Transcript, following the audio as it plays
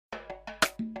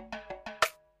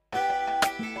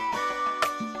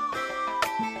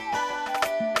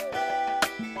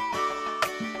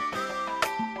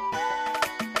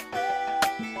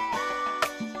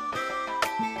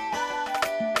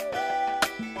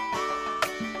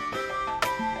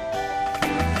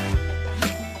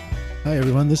Hi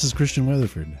everyone, this is Christian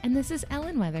Weatherford. And this is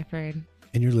Ellen Weatherford.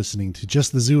 And you're listening to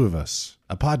Just the Zoo of Us,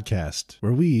 a podcast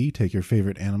where we take your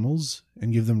favorite animals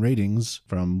and give them ratings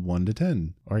from 1 to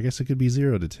 10. Or I guess it could be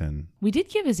 0 to 10. We did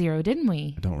give a 0, didn't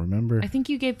we? I don't remember. I think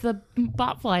you gave the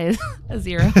botfly a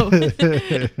 0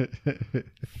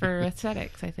 for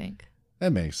aesthetics, I think.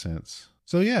 That makes sense.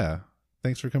 So yeah,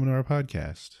 thanks for coming to our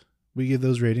podcast. We give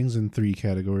those ratings in 3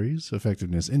 categories: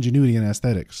 effectiveness, ingenuity, and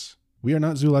aesthetics. We are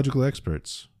not zoological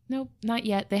experts. Nope, not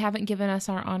yet. They haven't given us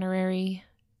our honorary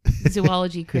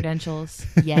zoology credentials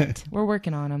yet. We're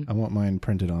working on them. I want mine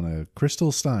printed on a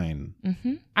crystal stein.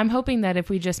 Mm-hmm. I'm hoping that if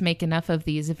we just make enough of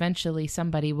these, eventually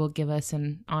somebody will give us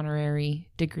an honorary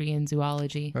degree in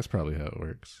zoology. That's probably how it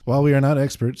works. While we are not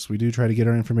experts, we do try to get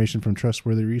our information from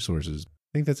trustworthy resources.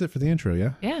 I think that's it for the intro,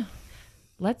 yeah? Yeah.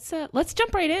 Let's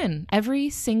jump right in.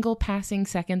 Every single passing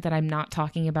second that I'm not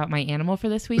talking about my animal for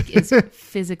this week is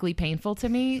physically painful to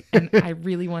me, and I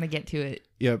really want to get to it.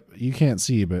 Yep, you can't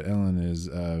see, but Ellen is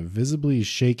visibly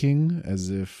shaking as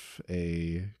if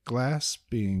a glass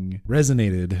being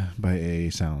resonated by a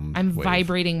sound I'm wave.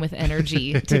 Vibrating with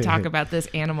energy to talk about this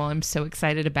animal. I'm so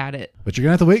excited about it. But you're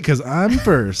going to have to wait because I'm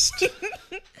first.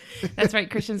 That's right.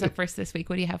 Christian's up first this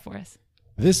week. What do you have for us?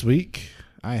 This week,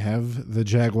 I have the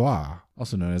Jaguar,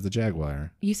 also known as the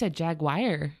Jaguar. You said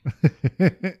Jaguar.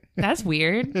 That's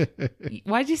weird.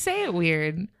 Why'd you say it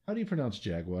weird? How do you pronounce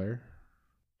Jaguar?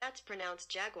 That's pronounced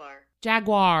Jaguar.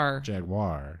 Jaguar.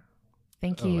 Jaguar.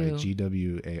 Thank you. Like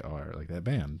Gwar, like that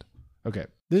band. Okay,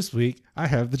 this week, I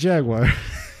have the Jaguar.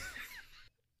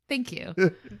 Thank you.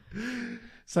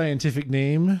 Scientific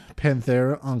name,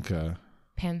 Panthera onca.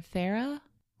 Panthera?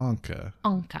 Onca.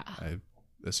 Onca. I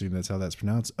assume that's how that's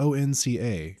pronounced.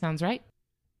 ONCA. Sounds right.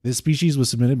 This species was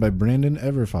submitted by Brandon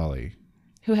Everfolly,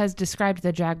 who has described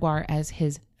the jaguar as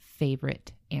his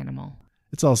favorite animal.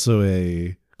 It's also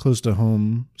a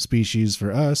close-to-home species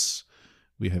for us.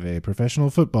 We have a professional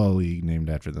football league named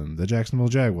after them, the Jacksonville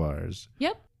Jaguars.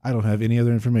 Yep. I don't have any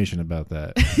other information about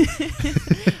that.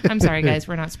 I'm sorry, guys.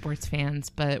 We're not sports fans,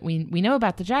 but we know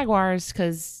about the Jaguars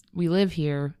because we live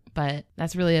here. But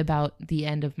that's really about the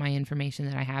end of my information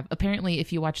that I have. Apparently,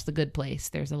 if you watch The Good Place,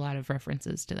 there's a lot of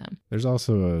references to them. There's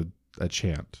also a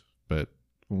chant, but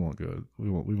we won't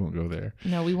go there.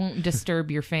 No, we won't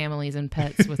disturb your families and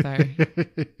pets with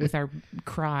our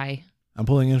cry. I'm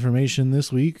pulling information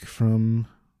this week from,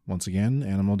 once again,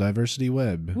 Animal Diversity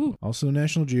Web, Ooh. Also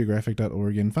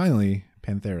nationalgeographic.org, and finally,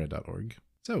 panthera.org.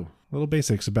 So, little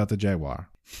basics about the Jaguar.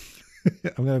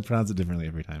 I'm going to pronounce it differently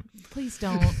every time. Please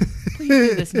don't. Please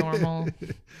do this normal.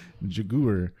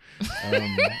 Jaguar.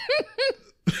 I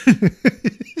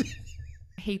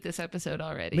hate this episode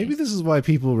already. Maybe this is why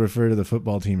people refer to the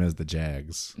football team as the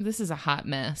Jags. This is a hot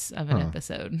mess of an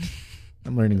episode.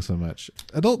 I'm learning so much.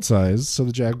 Adult size, so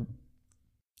the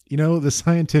the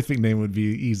scientific name would be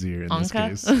easier in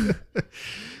Onca? this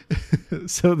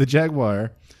case. So the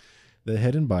Jaguar, the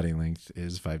head and body length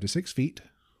is 5 to 6 feet,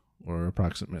 or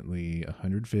approximately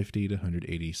 150 to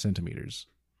 180 centimeters.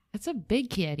 It's a big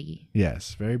kitty.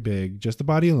 Yes, very big. Just the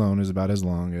body alone is about as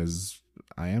long as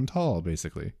I am tall,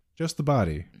 basically. Just the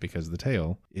body, because the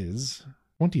tail is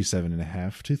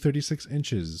 27.5 to 36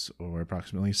 inches, or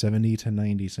approximately 70 to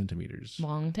 90 centimeters.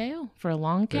 Long tail for a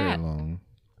long cat. Very long.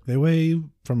 They weigh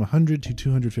from 100 to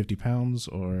 250 pounds,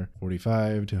 or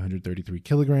 45 to 133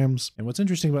 kilograms. And what's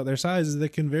interesting about their size is they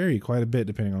can vary quite a bit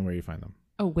depending on where you find them.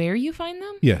 Oh, where you find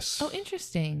them? Yes. Oh,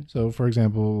 interesting. So, for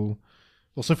example,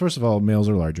 so first of all, males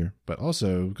are larger, but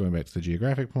also, going back to the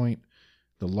geographic point,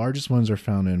 the largest ones are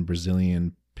found in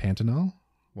Brazilian Pantanal,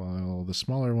 while the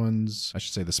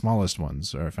smallest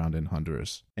ones are found in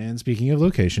Honduras. And speaking of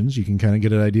locations, you can kind of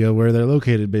get an idea where they're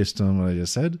located based on what I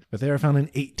just said, but they are found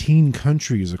in 18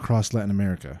 countries across Latin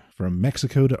America, from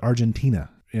Mexico to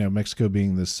Argentina. Mexico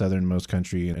being the southernmost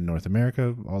country in North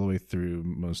America, all the way through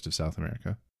most of South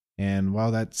America. And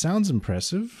while that sounds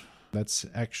impressive, that's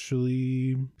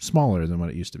actually smaller than what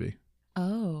it used to be.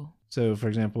 Oh. So, for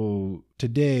example,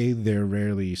 today they're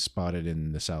rarely spotted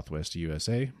in the Southwest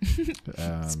USA.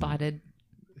 Spotted.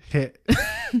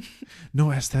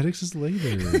 No, aesthetics is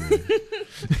later.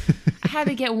 I had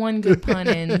to get one good pun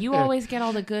in. You always get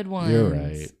all the good ones. You're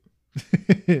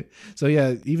right. So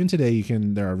yeah, even today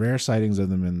there are rare sightings of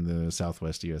them in the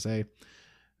Southwest USA.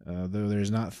 Though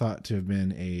there's not thought to have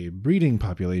been a breeding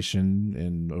population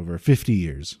in over 50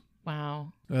 years.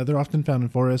 Wow. They're often found in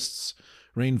forests,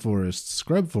 rainforests,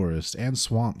 scrub forests, and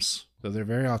swamps. So they're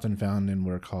very often found in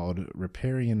what are called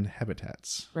riparian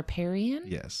habitats. Riparian?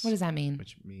 Yes. What does that mean?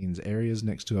 Which means areas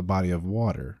next to a body of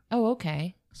water. Oh,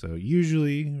 okay. So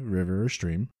usually river or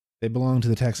stream. They belong to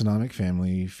the taxonomic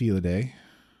family Felidae.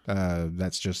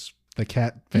 That's just the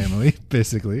cat family,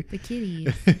 basically. The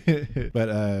kitties. But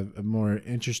a more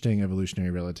interesting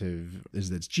evolutionary relative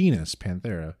is its genus,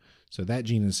 Panthera. So that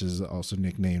genus is also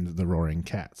nicknamed the roaring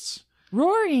cats.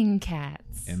 Roaring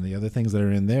cats. And the other things that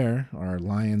are in there are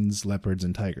lions, leopards,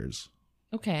 and tigers.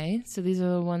 Okay, so these are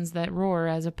the ones that roar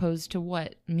as opposed to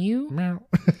what? Mew? Meow.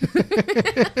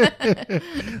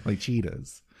 Like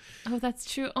cheetahs. Oh, that's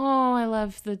true. Oh, I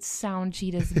love the sound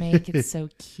cheetahs make. It's so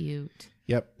cute.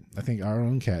 Yep. I think our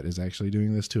own cat is actually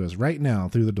doing this to us right now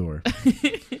through the door.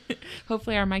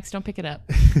 Hopefully our mics don't pick it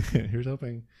up. Here's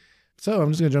hoping. So I'm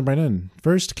just going to jump right in.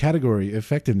 First category,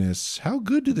 effectiveness. How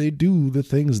good do they do the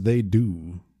things they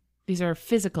do? These are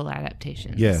physical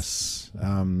adaptations. Yes.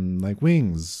 Like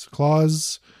wings,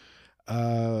 claws.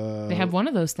 They have one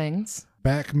of those things.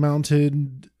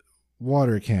 Back-mounted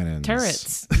water cannons.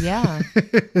 Turrets. Yeah.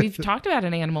 We've talked about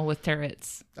an animal with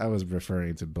turrets. I was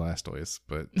referring to Blastoise,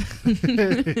 but...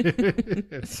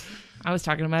 I was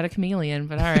talking about a chameleon,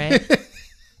 but all right.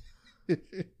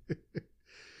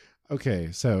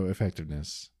 Okay, so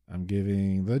effectiveness. I'm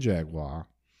giving the Jaguar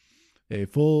a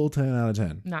full 10 out of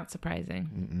 10. Not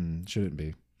surprising. Shouldn't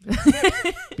be.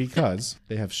 Because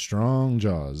they have strong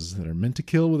jaws that are meant to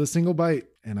kill with a single bite.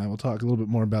 And I will talk a little bit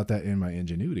more about that in my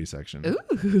ingenuity section.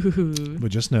 Ooh.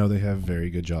 But just know they have very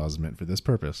good jaws meant for this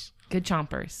purpose. Good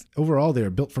chompers. Overall, they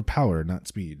are built for power, not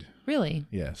speed. Really?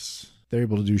 Yes. They're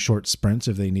able to do short sprints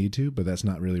if they need to, but that's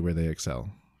not really where they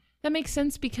excel. That makes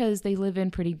sense because they live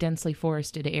in pretty densely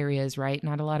forested areas, right?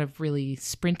 Not a lot of really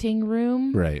sprinting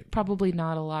room. Right. Probably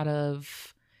not a lot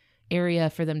of area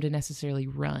for them to necessarily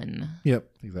run. Yep,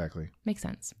 exactly. Makes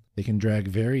sense. They can drag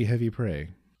very heavy prey.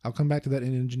 I'll come back to that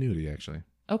in ingenuity, actually.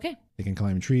 Okay. They can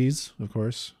climb trees, of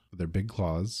course, with their big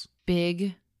claws.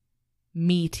 Big,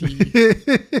 meaty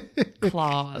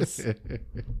claws.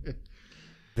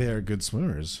 They are good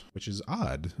swimmers, which is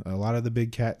odd. A lot of the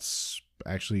big cats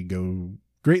actually go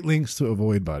great lengths to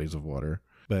avoid bodies of water.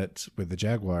 But with the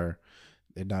Jaguar,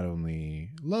 it not only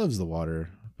loves the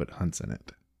water, but hunts in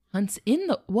it. Hunts in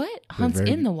the what? Hunts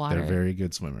in the water. They're very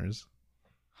good swimmers.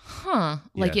 Huh.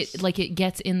 Like Yes. it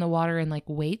gets in the water and like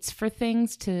waits for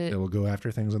things It to will go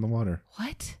after things in the water.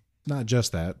 What? Not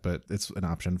just that, but it's an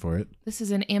option for it. This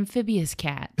is an amphibious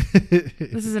cat.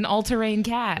 This is an all-terrain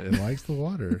cat. It likes the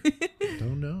water.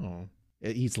 Don't know.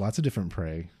 It eats lots of different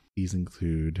prey. These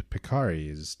include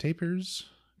pecaries, tapirs,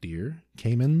 deer,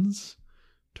 caimans,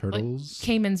 turtles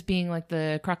Caimans being like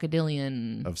the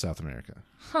crocodilian. of South America.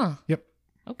 Huh. Yep.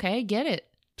 Okay, get it.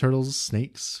 Turtles,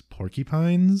 snakes,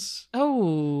 porcupines.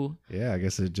 Oh, Yeah, I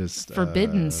guess it just...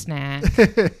 forbidden snack.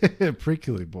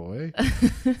 Prickly boy.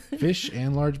 Fish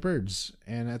and large birds.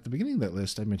 And at the beginning of that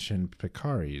list, I mentioned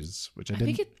pecaries, which I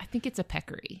didn't... I think it's a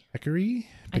peccary. Peccary?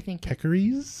 I think-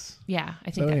 Peccaries? Yeah,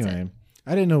 I think So that's anyway, it.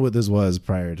 I didn't know what this was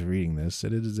prior to reading this.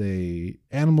 It is a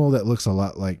animal that looks a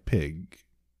lot like pig.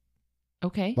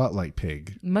 Okay. A lot like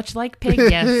pig. Much like pig,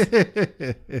 yes.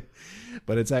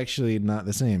 But it's actually not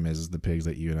the same as the pigs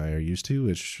that you and I are used to,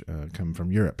 which come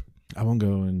from Europe. I won't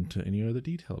go into any other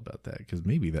detail about that because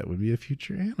maybe that would be a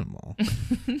future animal.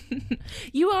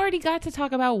 You already got to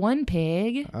talk about one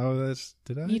pig. Oh,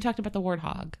 did I? You talked about the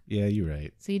warthog. Yeah, you're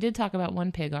right. So you did talk about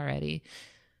one pig already.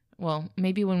 Well,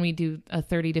 maybe when we do a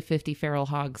 30 to 50 feral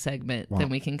hog segment, then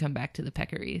we can come back to the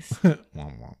peccaries.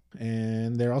 Womp womp.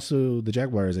 And the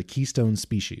Jaguar is a keystone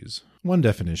species. One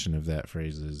definition of that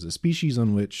phrase is a species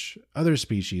on which other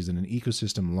species in an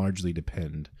ecosystem largely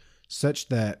depend, such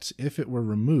that if it were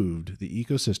removed, the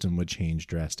ecosystem would change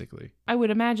drastically. I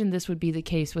would imagine this would be the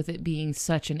case with it being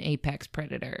such an apex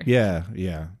predator. Yeah.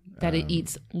 That it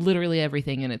eats literally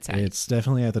everything in its sight. It's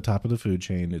definitely at the top of the food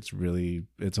chain. Its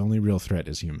only real threat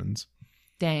is humans.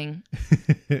 Dang.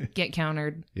 Get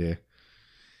countered. Yeah.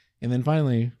 And then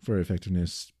finally, for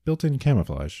effectiveness, built-in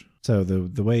camouflage. So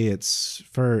the way its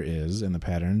fur is and the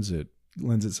patterns, it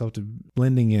lends itself to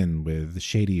blending in with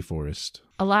shady forest.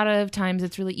 A lot of times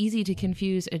it's really easy to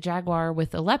confuse a jaguar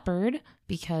with a leopard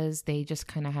because they just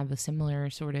kind of have a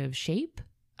similar sort of shape.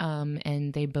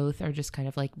 And they both are just kind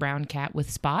of like brown cat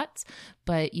with spots,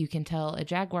 but you can tell a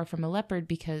jaguar from a leopard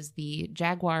because the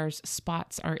jaguar's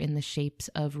spots are in the shapes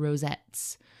of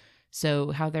rosettes.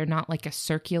 So how they're not like a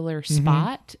circular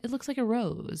spot, it looks like a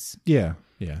rose. Yeah.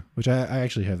 Which I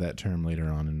actually have that term later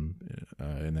on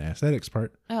in the aesthetics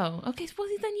part. Oh, okay. Well,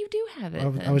 then you do have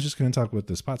it. I was just going to talk what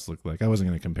the spots look like. I wasn't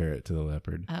going to compare it to the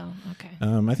leopard. Oh, okay.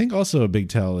 I think also a big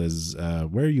tell is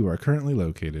where you are currently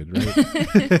located,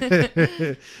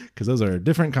 right? Because those are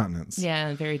different continents.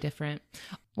 Yeah, very different.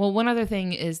 Well, one other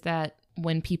thing is that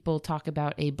when people talk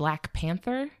about a black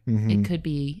panther, it could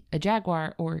be a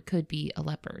jaguar or it could be a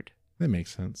leopard. That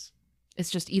makes sense. It's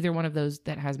just either one of those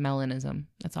that has melanism.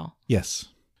 That's all. Yes.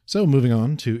 So moving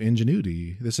on to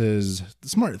ingenuity. This is the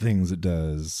smart things it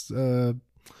does.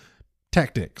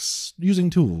 Tactics, using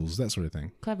tools, that sort of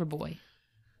thing. Clever boy.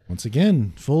 Once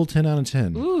again, full 10 out of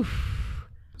 10. Oof.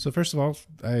 So first of all,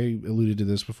 I alluded to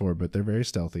this before, but they're very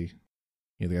stealthy.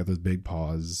 You know, they got those big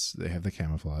paws. They have the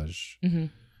camouflage. Mm-hmm.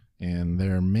 And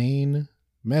their main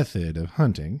method of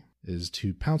hunting is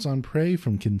to pounce on prey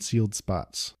from concealed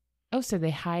spots. Oh, so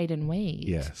they hide and wait.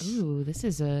 Yes. Ooh, this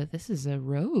is a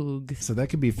rogue. So that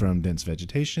could be from dense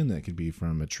vegetation. That could be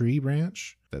from a tree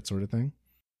branch, that sort of thing.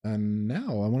 And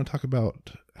now I want to talk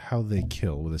about how they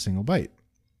kill with a single bite.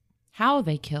 How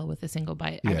they kill with a single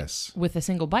bite. Yes. With a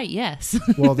single bite, yes.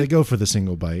 Well, they go for the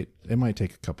single bite. It might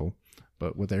take a couple.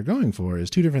 But what they're going for is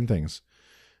two different things.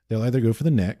 They'll either go for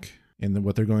the neck, and then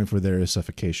what they're going for there is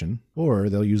suffocation, or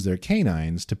they'll use their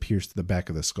canines to pierce the back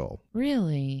of the skull.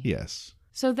 Really? Yes.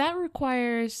 So that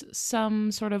requires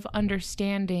some sort of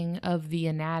understanding of the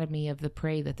anatomy of the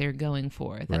prey that they're going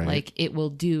for. That, Right. like, it will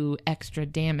do extra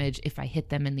damage if I hit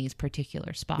them in these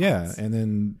particular spots. Yeah, and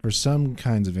then for some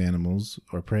kinds of animals,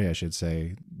 or prey I should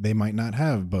say, they might not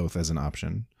have both as an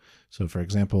option. So for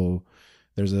example,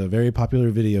 there's a very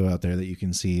popular video out there that you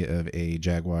can see of a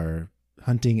jaguar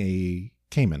hunting a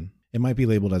caiman. It might be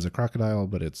labeled as a crocodile,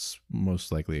 but it's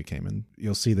most likely a caiman.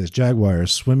 You'll see this jaguar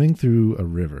swimming through a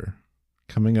river,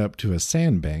 coming up to a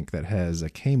sandbank that has a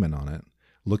caiman on it,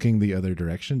 looking the other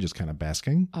direction, just kind of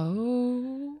basking.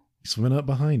 Oh. Swimming up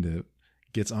behind it,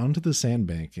 gets onto the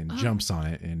sandbank and jumps on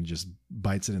it and just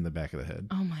bites it in the back of the head.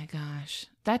 Oh my gosh.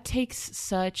 That takes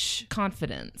such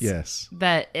confidence. Yes.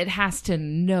 That it has to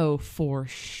know for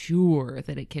sure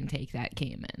that it can take that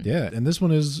caiman. Yeah, and this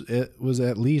one was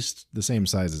at least the same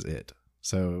size as it.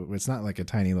 So it's not like a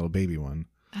tiny little baby one.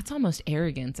 That's almost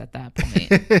arrogance at that point.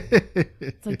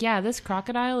 It's like, yeah, this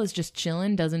crocodile is just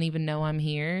chilling, doesn't even know I'm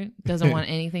here, doesn't want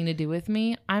anything to do with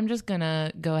me. I'm just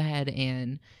gonna go ahead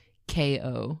and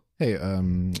KO. Hey,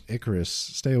 Icarus,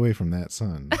 stay away from that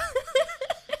sun.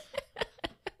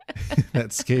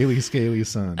 That scaly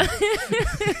sun.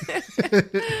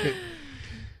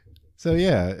 So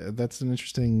yeah, that's an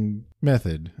interesting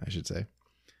method, I should say.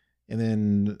 And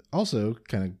then also,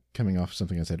 kind of coming off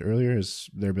something I said earlier, is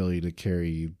their ability to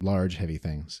carry large, heavy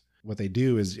things. What they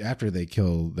do is after they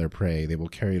kill their prey, they will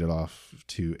carry it off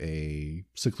to a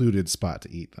secluded spot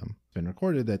to eat them. It's been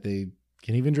recorded that they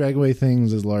can even drag away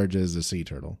things as large as a sea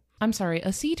turtle. I'm sorry,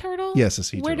 a sea turtle? Yes, a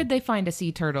sea turtle. Where did they find a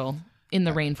sea turtle? In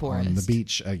the rainforest? On the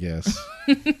beach, I guess.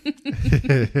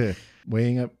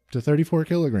 Weighing up to 34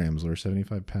 kilograms or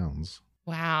 75 pounds.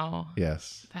 Wow.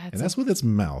 Yes. That's and that's with its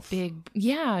mouth. Big.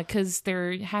 Yeah, because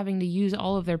they're having to use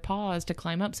all of their paws to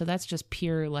climb up. So that's just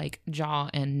pure like jaw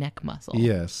and neck muscle.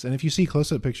 Yes. And if you see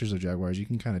close-up pictures of jaguars, you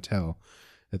can kind of tell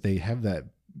that they have that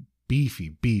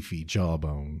beefy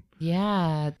jawbone.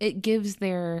 Yeah. It gives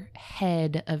their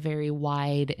head a very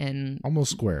wide and...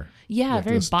 Almost square. Yeah, like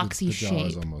very boxy the jaw shape.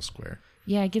 is almost square.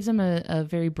 Yeah, it gives them a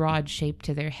very broad shape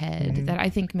to their head that I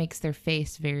think makes their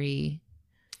face very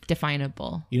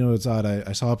definable. You know, it's odd.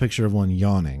 I saw a picture of one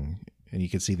yawning, and you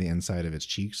could see the inside of its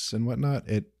cheeks and whatnot.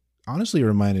 It honestly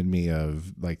reminded me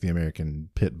of like the American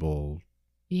pit bull.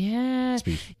 Yeah.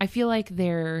 Species. I feel like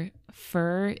their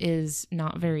fur is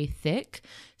not very thick,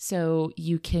 so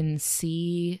you can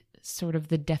see sort of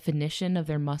the definition of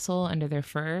their muscle under their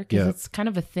fur because it's kind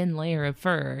of a thin layer of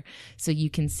fur, so you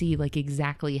can see like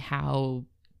exactly how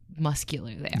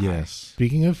muscular they are. Yes.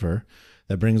 Speaking of fur,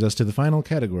 that brings us to the final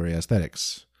category,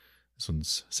 aesthetics. This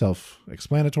one's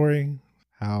self-explanatory.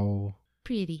 How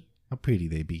Pretty. pretty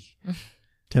they be.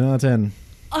 10 out of 10.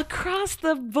 Across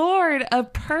the board, a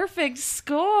perfect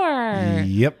score.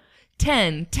 Yep.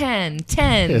 10, 10,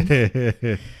 10.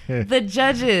 The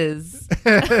judges.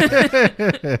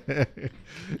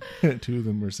 Two of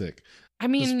them were sick. I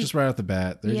mean, Just right off the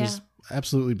bat, they're just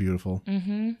absolutely beautiful.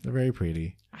 Mm-hmm. They're very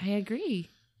pretty. I agree.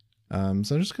 So I'm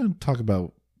just going to talk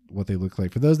about what they look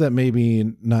like. For those that may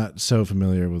be not so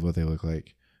familiar with what they look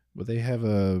like, but they have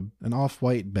an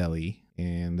off-white belly,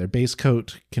 and their base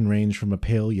coat can range from a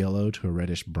pale yellow to a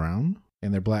reddish brown.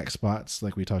 And their black spots,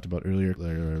 like we talked about earlier,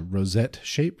 they're a rosette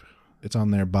shape. It's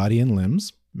on their body and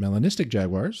limbs. Melanistic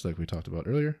jaguars, like we talked about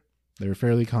earlier, they're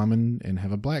fairly common and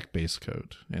have a black base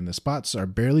coat. And the spots are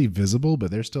barely visible,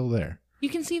 but they're still there. You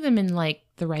can see them in like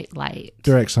the right light.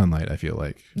 Direct sunlight, I feel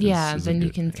like. Then you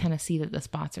can kind of see that the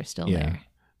spots are still there.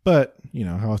 But, you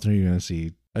know, how often are you going to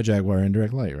see a jaguar in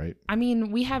direct light, right? I mean,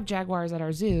 we have jaguars at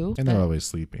our zoo. And they're always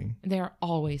sleeping. They're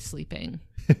always sleeping.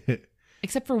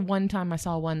 Except for one time I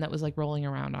saw one that was like rolling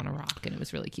around on a rock and it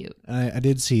was really cute. I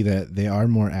did see that they are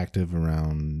more active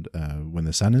around when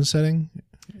the sun is setting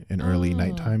and early Oh.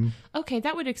 nighttime. Okay,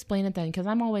 that would explain it then, because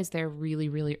I'm always there really,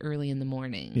 really early in the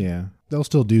morning. Yeah, they'll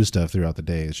still do stuff throughout the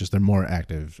day. It's just they're more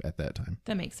active at that time.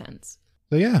 That makes sense.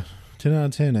 So yeah, 10 out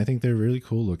of 10. I think they're really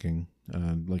cool looking.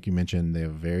 Like you mentioned, they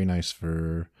have very nice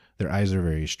fur. Their eyes are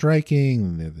very striking.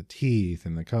 And they have the teeth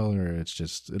and the color. It's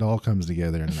just, it all comes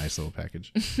together in a nice little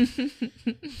package.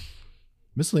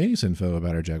 Miscellaneous info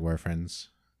about our Jaguar friends.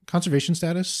 Conservation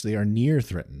status, they are near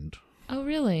threatened Oh,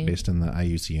 really? based on the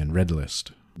IUCN Red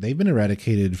List. They've been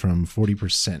eradicated from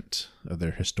 40% of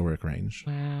their historic range.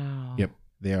 Wow. Yep.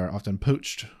 They are often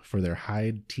poached for their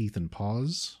hide, teeth, and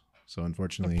paws. So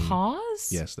unfortunately... Their paws?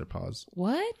 Yes, their paws.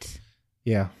 What?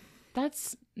 Yeah.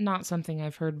 That's not something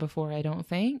I've heard before, I don't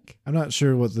think. I'm not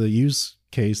sure what the use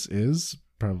case is.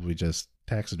 Probably just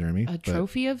taxidermy. A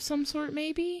trophy of some sort,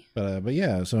 maybe? But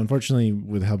yeah, so unfortunately,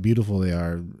 with how beautiful they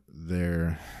are,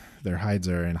 their hides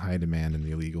are in high demand in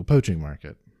the illegal poaching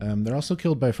market. They're also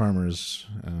killed by farmers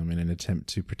in an attempt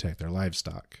to protect their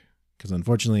livestock. Because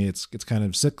unfortunately, it's kind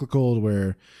of cyclical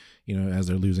where, as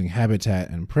they're losing habitat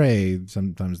and prey,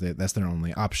 sometimes that's their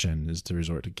only option is to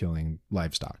resort to killing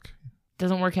livestock.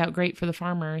 Doesn't work out great for the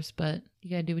farmers, but you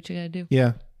gotta do what you gotta do.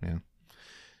 Yeah.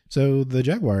 So the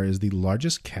jaguar is the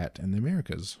largest cat in the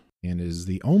Americas and is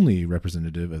the only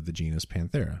representative of the genus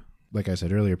Panthera. Like I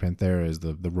said earlier, Panthera is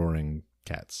the roaring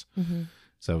cats. Mm-hmm.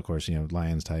 So, of course,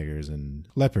 lions, tigers, and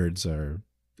leopards are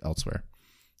elsewhere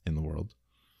in the world.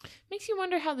 Makes you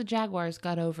wonder how the jaguars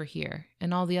got over here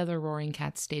and all the other roaring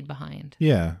cats stayed behind.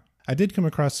 Yeah. I did come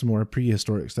across some more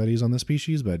prehistoric studies on the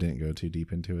species, but I didn't go too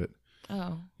deep into it.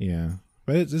 Oh. Yeah.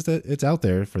 But it's out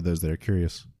there for those that are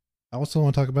curious. I also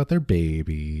want to talk about their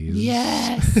babies.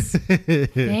 Yes.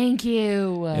 Thank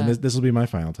you. And this will be my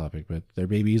final topic, but their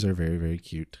babies are very, very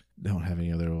cute. Don't have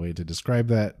any other way to describe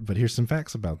that, but here's some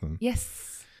facts about them.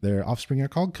 Yes. Their offspring are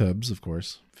called cubs, of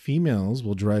course. Females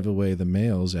will drive away the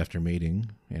males after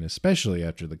mating, and especially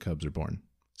after the cubs are born.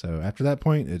 So after that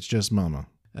point, it's just mama.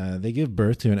 They give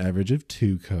birth to an average of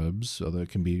 2 cubs, although it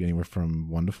can be anywhere from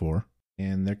 1 to 4.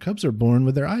 And their cubs are born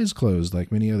with their eyes closed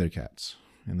like many other cats.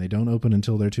 And they don't open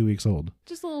until they're 2 weeks old.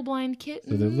 Just little blind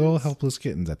kittens. So they're little helpless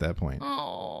kittens at that point.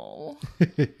 Oh.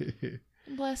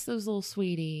 Bless those little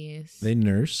sweeties. They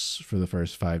nurse for the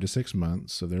first 5 to 6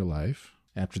 months of their life.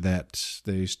 After that,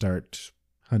 they start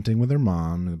hunting with their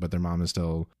mom, but their mom is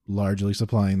still largely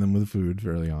supplying them with food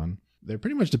early on. They're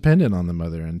pretty much dependent on the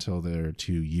mother until they're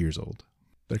 2 years old.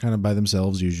 They're kind of by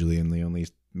themselves usually, and they only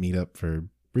meet up for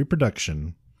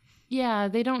reproduction. Yeah,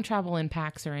 they don't travel in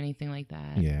packs or anything like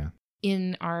that. Yeah.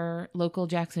 In our local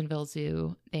Jacksonville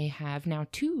Zoo, they have now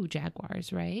 2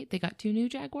 jaguars, right? They got 2 new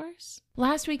jaguars.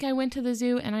 Last week I went to the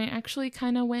zoo and I actually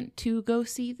kind of went to go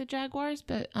see the jaguars,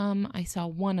 but I saw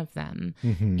one of them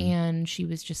and she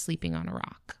was just sleeping on a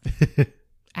rock,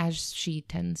 as she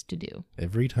tends to do.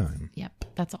 Every time. Yep.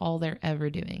 That's all they're ever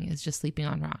doing is just sleeping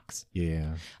on rocks.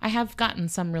 Yeah. I have gotten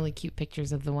some really cute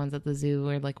pictures of the ones at the zoo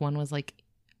where one was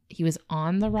he was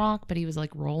on the rock, but he was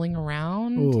rolling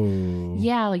around. Ooh.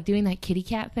 Yeah, doing that kitty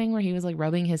cat thing where he was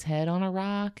rubbing his head on a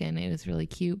rock, and it was really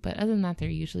cute. But other than that, they're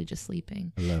usually just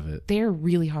sleeping. I love it. They're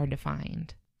really hard to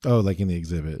find. Oh, like in the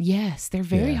exhibit. Yes, they're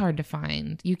very Yeah. hard to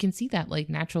find. You can see that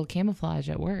natural camouflage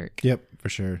at work. Yep, for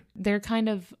sure. They're kind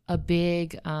of a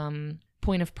big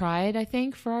point of pride, I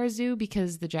think, for our zoo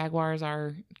because the Jaguars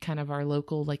are kind of our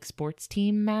local sports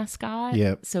team mascot.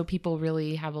 Yep. So people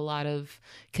really have a lot of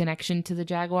connection to the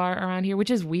Jaguar around here, which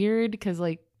is weird because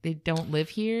they don't live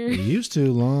here. They used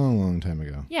to long time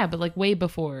ago. Yeah, but way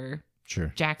before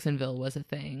Sure. Jacksonville was a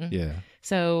thing. Yeah.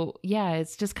 So yeah,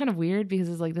 it's just kind of weird because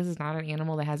it's this is not an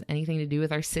animal that has anything to do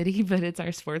with our city, but it's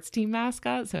our sports team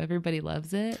mascot, so everybody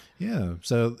loves it. Yeah.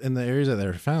 So in the areas that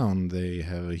they're found, they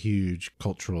have a huge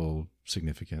cultural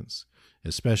significance,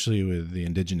 especially with the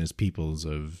indigenous peoples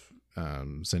of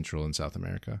Central and South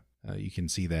America. You can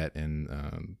see that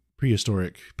in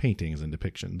prehistoric paintings and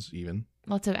depictions even.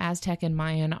 Lots of Aztec and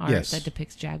Mayan art Yes. that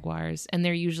depicts jaguars, and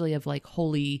they're usually of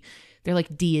holy, they're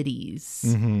deities.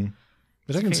 Mm-hmm.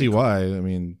 But I can very see cool. why. I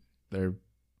mean, they're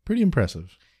pretty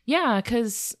impressive. Yeah,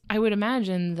 because I would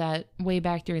imagine that way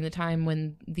back during the time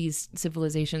when these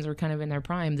civilizations were kind of in their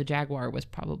prime, the jaguar was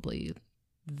probably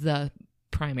the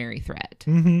primary threat.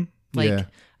 Mm-hmm.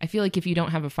 I feel if you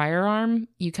don't have a firearm,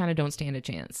 you kind of don't stand a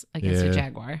chance against a Yeah.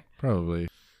 jaguar. Probably.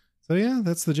 So yeah,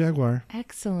 that's the Jaguar.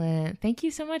 Excellent. Thank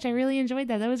you so much. I really enjoyed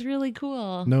that. That was really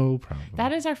cool. No problem.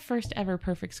 That is our first ever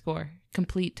perfect score.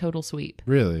 Complete total sweep.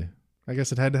 Really? I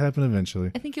guess it had to happen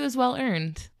eventually. I think it was well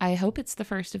earned. I hope it's the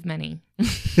first of many.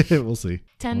 We'll see.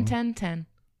 10, Well. 10, 10.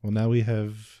 Well, now we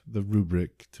have the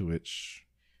rubric to which...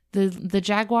 The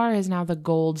jaguar is now the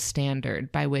gold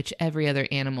standard by which every other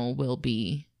animal will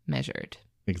be measured.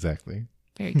 Exactly.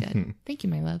 Very good. Thank you,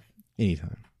 my love.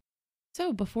 Anytime.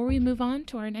 So before we move on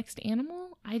to our next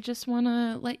animal, I just want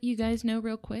to let you guys know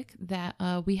real quick that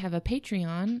we have a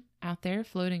Patreon out there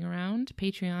floating around,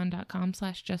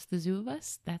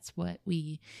 patreon.com/justthezooofus. That's what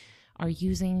we are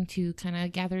using to kind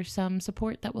of gather some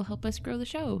support that will help us grow the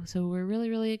show. So we're really,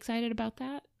 really excited about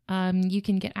that. You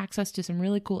can get access to some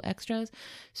really cool extras.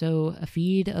 So a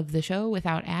feed of the show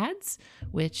without ads,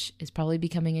 which is probably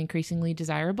becoming increasingly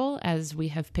desirable as we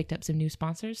have picked up some new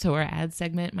sponsors. So our ad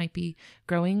segment might be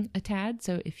growing a tad.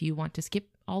 So if you want to skip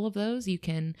all of those, you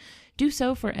can do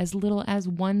so for as little as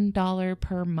 $1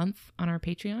 per month on our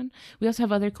Patreon. We also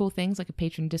have other cool things like a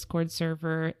patron Discord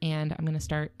server, and I'm going to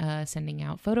start sending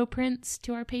out photo prints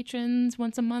to our patrons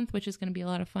once a month, which is going to be a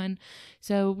lot of fun.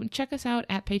 So check us out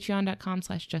at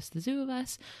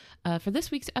patreon.com/justthezooofus. For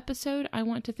this week's episode, I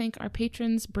want to thank our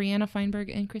patrons, Brianna Feinberg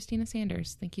and Christina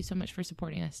Sanders. Thank you so much for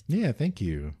supporting us. Yeah, thank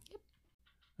you.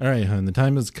 All right, hon, the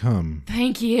time has come.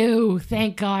 Thank you.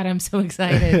 Thank God. I'm so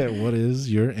excited. What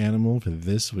is your animal for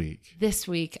this week? This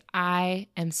week, I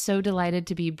am so delighted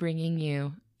to be bringing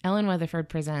you Ellen Weatherford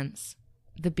Presents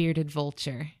The Bearded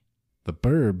Vulture. The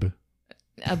burb.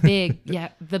 The big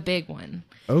one.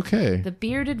 Okay. The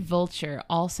Bearded Vulture,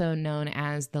 also known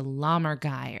as the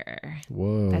Lammergeier.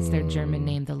 Whoa. That's their German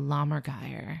name, the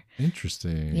Lammergeier.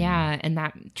 Interesting. Yeah, and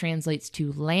that translates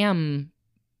to lamb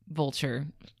vulture.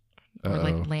 Or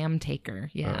like lamb taker.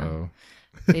 Yeah.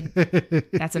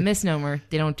 That's a misnomer.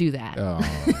 They don't do that.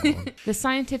 The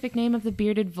scientific name of the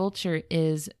bearded vulture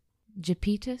is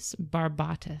Gepetus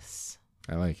barbatus.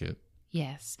 I like it.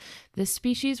 Yes. This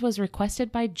species was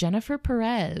requested by Jennifer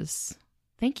Perez.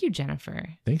 Thank you,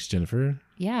 Jennifer. Thanks, Jennifer.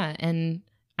 Yeah, and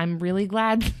I'm really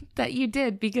glad that you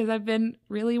did because I've been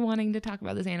really wanting to talk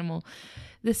about this animal.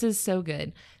 This is so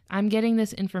good. I'm getting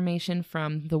this information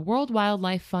from the World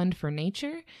Wildlife Fund for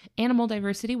Nature, Animal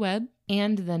Diversity Web,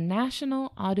 and the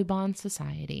National Audubon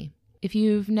Society. If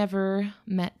you've never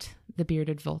met the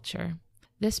bearded vulture,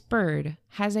 this bird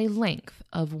has a length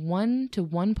of 1 to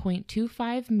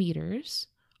 1.25 meters,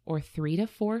 or 3 to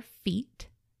 4 feet.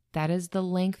 That is the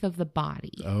length of the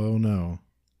body. Oh, no.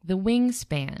 The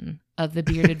wingspan of the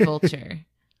bearded vulture,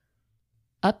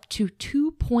 up to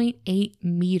 2.8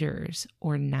 meters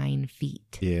or 9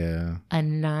 feet. Yeah. A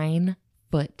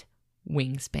 9-foot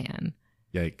wingspan.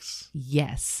 Yikes.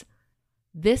 Yes.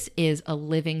 This is a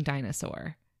living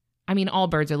dinosaur. I mean, all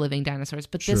birds are living dinosaurs,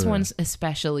 but this one's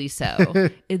especially so.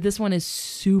 This one is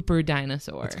super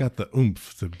dinosaur. It's got the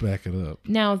oomph to back it up.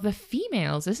 Now, the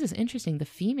females, this is interesting. The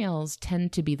females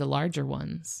tend to be the larger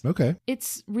ones. Okay.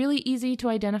 It's really easy to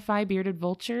identify bearded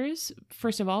vultures,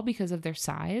 first of all, because of their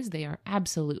size. They are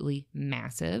absolutely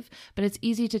massive, but it's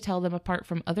easy to tell them apart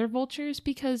from other vultures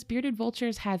because bearded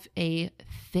vultures have a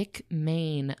thick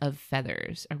mane of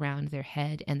feathers around their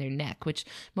head and their neck, which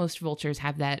most vultures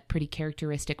have that pretty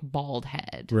characteristic bald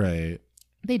head. Right.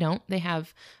 They don't. They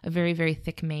have a very, very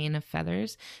thick mane of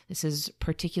feathers. This is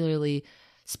particularly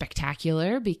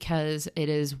spectacular because it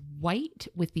is white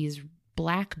with these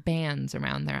black bands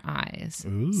around their eyes.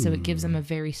 Ooh. So it gives them a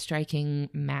very striking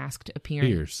masked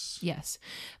appearance. Fierce. Yes.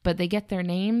 But they get their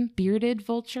name, bearded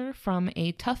vulture, from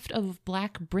a tuft of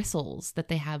black bristles that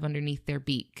they have underneath their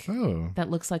beak. Oh.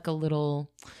 That looks like a little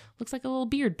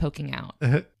beard poking out.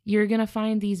 You're going to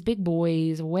find these big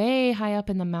boys way high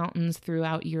up in the mountains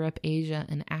throughout Europe, Asia,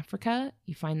 and Africa.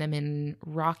 You find them in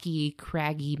rocky,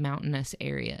 craggy, mountainous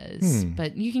areas.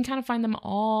 But you can kind of find them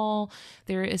all.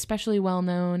 They're especially well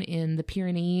known in the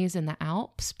Pyrenees and the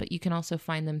Alps, but you can also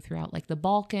find them throughout like the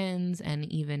Balkans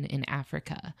and even in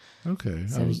Africa. Okay.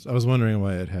 So, I was wondering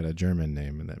why it had a German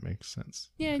name, and that makes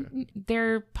sense. Yeah, okay.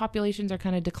 Their populations are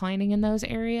kind of declining in those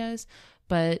areas,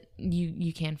 but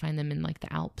you can find them in like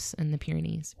the Alps and the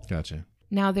Pyrenees. Gotcha.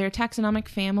 Now, their taxonomic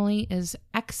family is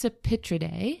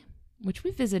Accipitridae, which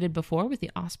we visited before with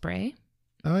the osprey.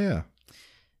 Oh, yeah.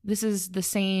 This is the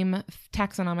same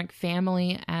taxonomic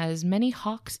family as many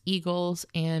hawks, eagles,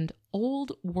 and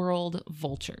old world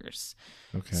vultures.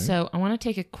 Okay. So I want to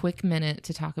take a quick minute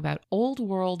to talk about old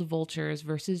world vultures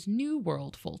versus new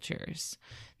world vultures.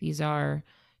 These are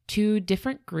two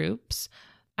different groups.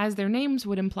 As their names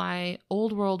would imply,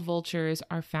 Old World vultures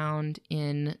are found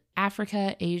in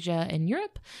Africa, Asia, and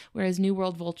Europe, whereas New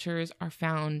World vultures are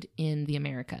found in the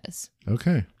Americas.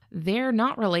 Okay. They're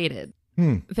not related.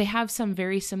 They have some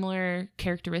very similar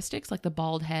characteristics, like the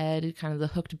bald head, kind of the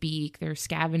hooked beak. They're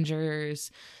scavengers,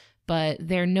 but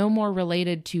they're no more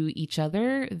related to each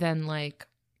other than like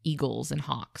eagles and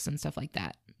hawks and stuff like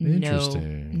that.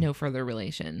 Interesting. no further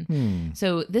relation.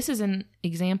 So this is an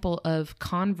example of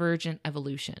convergent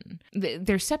evolution.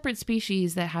 They're separate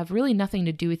species that have really nothing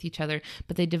to do with each other,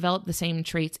 but they develop the same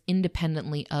traits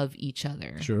independently of each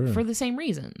other for the same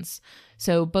reasons.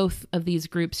 So both of these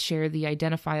groups share the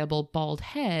identifiable bald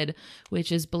head,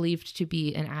 which is believed to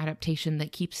be an adaptation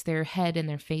that keeps their head and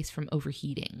their face from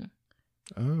overheating.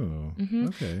 Oh,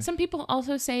 okay. Some people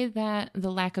also say that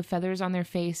the lack of feathers on their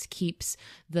face keeps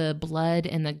the blood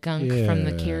and the gunk from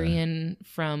the carrion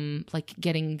from like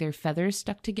getting their feathers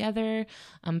stuck together.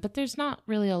 But there's not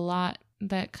really a lot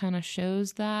that kind of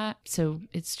shows that. So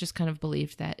it's just kind of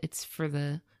believed that it's for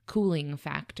the cooling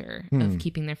factor of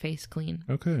keeping their face clean.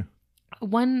 Okay.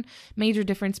 One major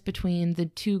difference between the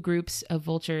two groups of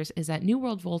vultures is that New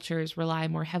World vultures rely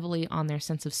more heavily on their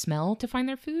sense of smell to find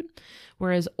their food,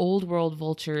 whereas Old World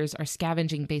vultures are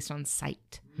scavenging based on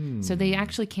sight. So they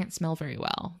actually can't smell very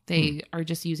well. They are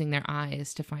just using their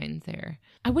eyes to find their,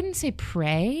 I wouldn't say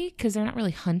prey, because they're not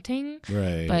really hunting,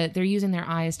 but they're using their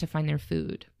eyes to find their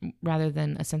food rather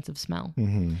than a sense of smell.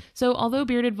 So although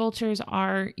bearded vultures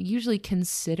are usually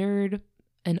considered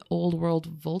an Old World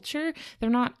vulture, they're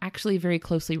not actually very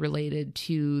closely related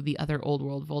to the other Old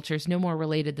World vultures, no more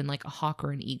related than like a hawk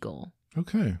or an eagle.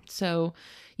 Okay. So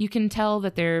you can tell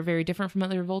that they're very different from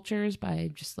other vultures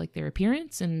by just like their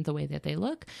appearance and the way that they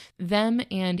look. Them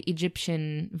and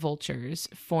Egyptian vultures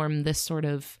form this sort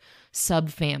of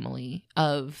subfamily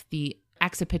of the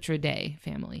Accipitridae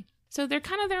family. So they're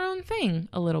kind of their own thing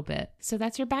a little bit. So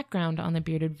that's your background on the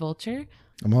bearded vulture.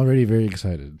 I'm already very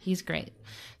excited. He's great.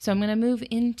 So I'm going to move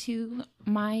into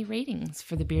my ratings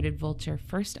for the bearded vulture.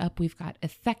 First up, we've got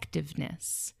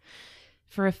effectiveness.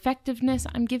 For effectiveness,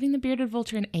 I'm giving the bearded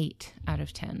vulture an 8 out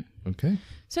of 10. Okay.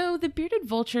 So the bearded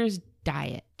vulture's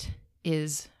diet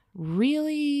is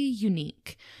really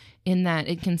unique in that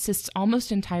it consists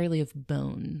almost entirely of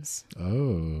bones.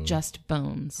 Oh. Just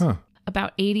bones. Huh.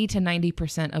 About 80 to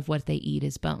 90% of what they eat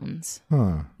is bones.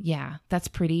 Huh. Yeah, that's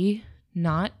pretty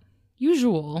not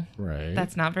usual. Right.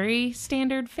 That's not very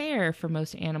standard fare for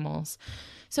most animals.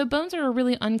 So bones are a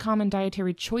really uncommon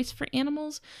dietary choice for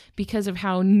animals because of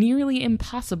how nearly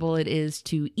impossible it is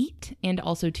to eat and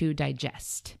also to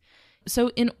digest. So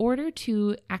in order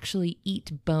to actually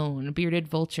eat bone, bearded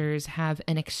vultures have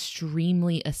an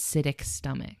extremely acidic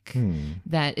stomach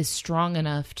that is strong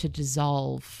enough to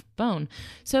dissolve bone.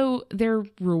 So they're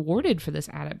rewarded for this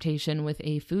adaptation with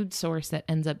a food source that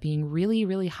ends up being really,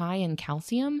 really high in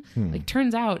calcium. Like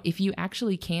turns out if you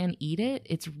actually can eat it,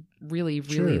 it's really,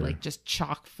 really like just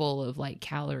chock full of like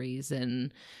calories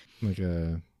and like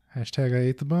a hashtag I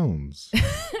ate the bones.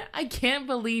 I can't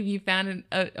believe you found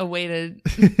a way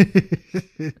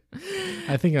to...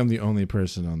 I think I'm the only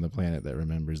person on the planet that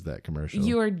remembers that commercial.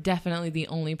 You are definitely the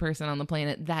only person on the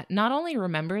planet that not only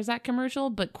remembers that commercial,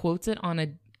 but quotes it on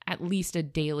at least a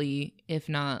daily, if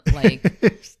not like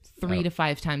 3 to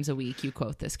 5 times a week, you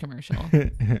quote this commercial.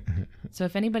 So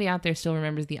if anybody out there still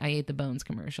remembers the I Ate the Bones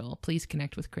commercial, please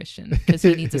connect with Christian because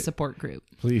he needs a support group.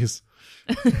 Please.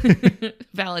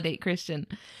 Validate Christian.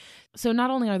 So not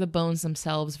only are the bones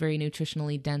themselves very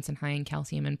nutritionally dense and high in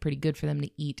calcium and pretty good for them to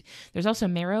eat, there's also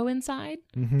marrow inside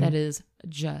that is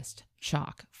just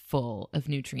chock full of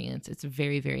nutrients. It's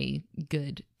very, very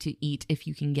good to eat if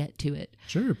you can get to it.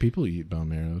 Sure, people eat bone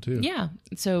marrow too. Yeah,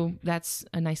 so that's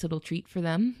a nice little treat for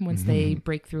them once they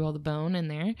break through all the bone in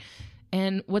there.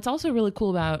 And what's also really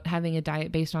cool about having a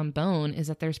diet based on bone is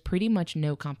that there's pretty much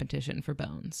no competition for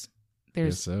bones.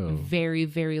 There's very,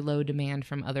 very low demand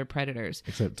from other predators.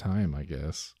 Except time, I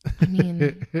guess. I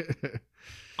mean,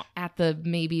 at the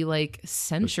maybe like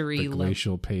century the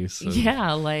glacial pace.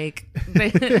 Yeah, like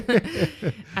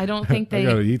I don't think they... I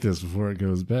gotta eat this before it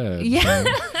goes bad. Yeah.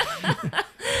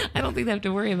 I don't think they have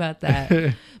to worry about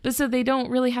that. But so they don't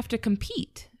really have to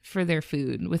compete for their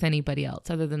food with anybody else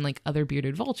other than like other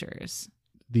bearded vultures.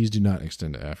 These do not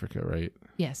extend to Africa, right?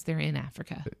 Yes, they're in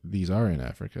Africa. These are in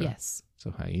Africa. Yes.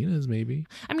 So hyenas, maybe.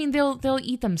 I mean, they'll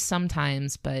eat them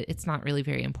sometimes, but it's not really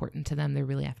very important to them. They're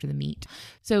really after the meat.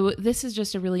 So this is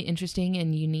just a really interesting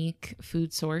and unique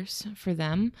food source for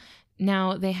them.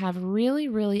 Now, they have really,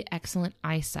 really excellent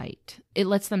eyesight. It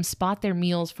lets them spot their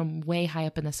meals from way high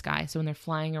up in the sky. So when they're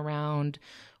flying around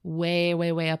way,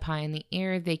 way, way up high in the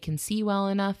air, they can see well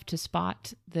enough to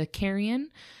spot the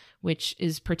carrion, which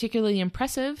is particularly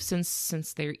impressive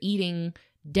since they're eating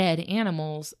dead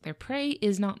animals. Their prey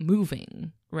is not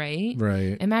moving, right?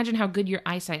 Right. Imagine how good your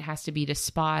eyesight has to be to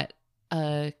spot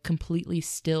a completely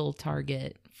still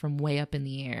target from way up in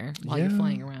the air while you're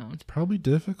flying around. It's probably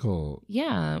difficult.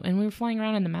 Yeah, and we were flying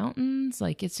around in the mountains.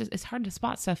 Like it's hard to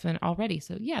spot stuff already.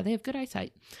 So yeah, they have good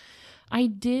eyesight. I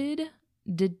did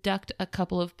deduct a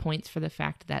couple of points for the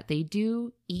fact that they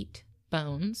do eat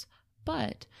bones,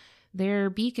 but their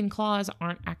beak and claws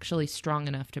aren't actually strong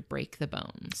enough to break the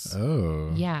bones.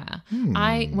 Oh. Yeah.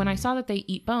 When I saw that they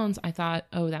eat bones, I thought,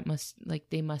 oh,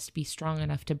 they must be strong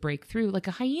enough to break through, like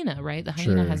a hyena, right? The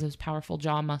hyena has those powerful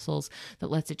jaw muscles that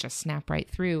lets it just snap right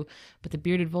through, but the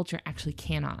bearded vulture actually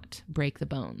cannot break the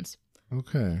bones.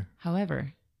 Okay.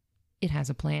 However, it has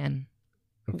a plan.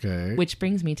 Okay. Which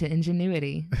brings me to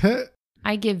ingenuity.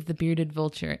 I give the bearded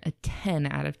vulture a 10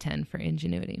 out of 10 for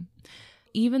ingenuity.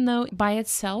 Even though by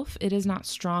itself it is not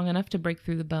strong enough to break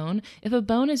through the bone, if a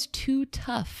bone is too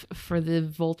tough for the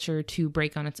vulture to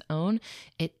break on its own,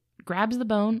 it grabs the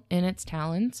bone in its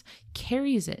talons,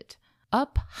 carries it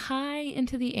up high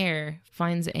into the air,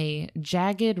 finds a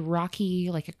jagged, rocky,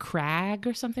 like a crag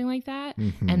or something like that,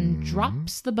 and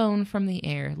drops the bone from the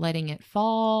air, letting it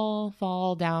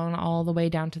fall down all the way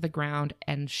down to the ground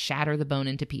and shatter the bone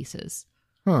into pieces.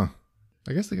 Huh.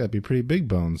 I guess they got to be pretty big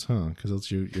bones, huh? Because else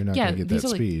you're not going to get that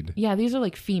speed. These are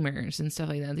like femurs and stuff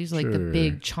like that. These are like the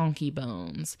big chonky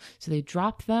bones. So they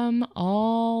drop them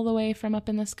all the way from up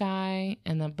in the sky,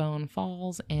 and the bone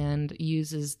falls and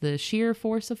uses the sheer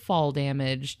force of fall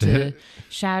damage to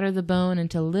shatter the bone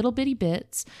into little bitty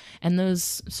bits. And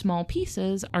those small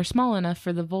pieces are small enough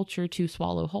for the vulture to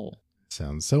swallow whole.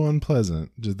 Sounds so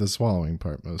unpleasant. Just the swallowing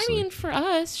part mostly. I mean, for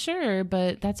us, sure,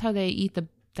 but that's how they eat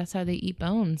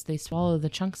bones. They swallow the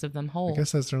chunks of them whole. I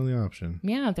guess that's their only option.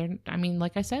 Yeah,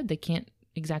 like I said, they can't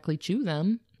exactly chew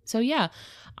them. So yeah,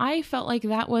 I felt like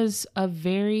that was a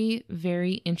very,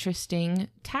 very interesting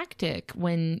tactic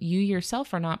when you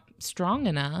yourself are not strong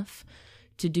enough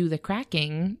to do the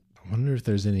cracking. I wonder if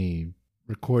there's any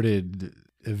recorded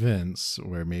events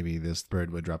where maybe this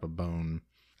bird would drop a bone,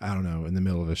 I don't know, in the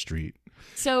middle of a street.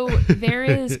 So there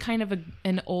is kind of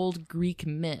an old Greek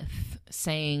myth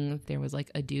saying there was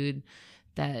like a dude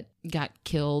that got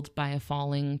killed by a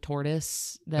falling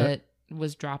tortoise that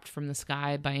was dropped from the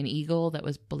sky by an eagle that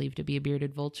was believed to be a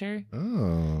bearded vulture.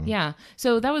 Oh. Yeah.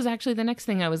 So that was actually the next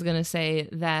thing I was going to say,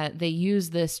 that they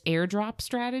use this airdrop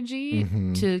strategy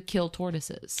to kill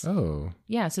tortoises. Oh.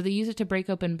 Yeah. So they use it to break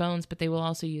open bones, but they will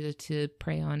also use it to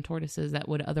prey on tortoises that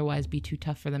would otherwise be too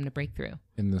tough for them to break through.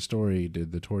 In the story,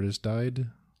 did the tortoise died?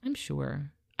 I'm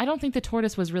sure. I don't think the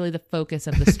tortoise was really the focus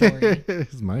of the story.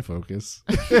 It's my focus.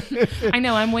 I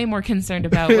know. I'm way more concerned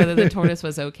about whether the tortoise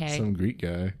was okay. Some Greek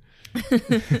guy.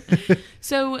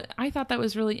 So I thought that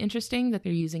was really interesting that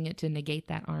they're using it to negate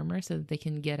that armor so that they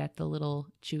can get at the little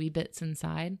chewy bits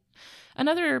inside.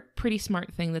 Another pretty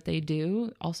smart thing that they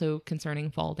do, also concerning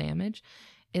fall damage,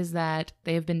 is that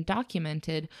they have been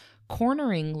documented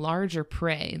cornering larger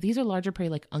prey. These are larger prey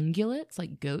like ungulates,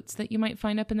 like goats that you might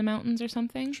find up in the mountains or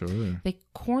something. Sure. They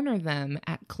corner them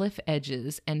at cliff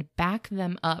edges and back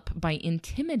them up by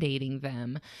intimidating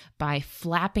them by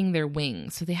flapping their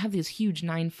wings. So they have these huge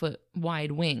 9-foot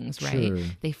wide wings, right? Sure.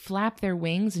 They flap their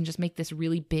wings and just make this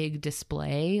really big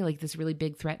display, like this really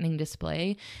big threatening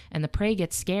display. And the prey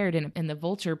gets scared and the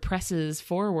vulture presses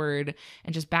forward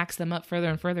and just backs them up further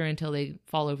and further until they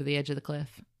fall over the edge of the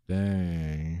cliff.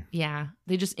 Dang. Yeah,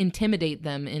 they just intimidate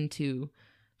them into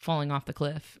falling off the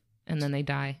cliff, and then they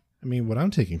die. I mean, what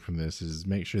I'm taking from this is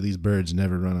make sure these birds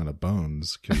never run out of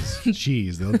bones, because,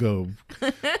 geez, they'll go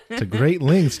to great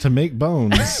lengths to make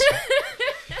bones.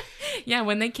 Yeah,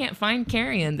 when they can't find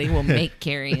carrion, they will make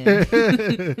carrion.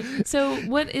 So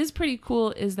what is pretty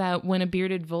cool is that when a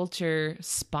bearded vulture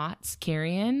spots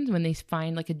carrion, when they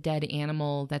find like a dead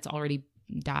animal that's already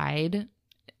died,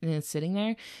 and it's sitting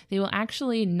there, they will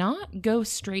actually not go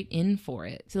straight in for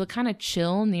it. So they'll kind of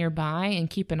chill nearby and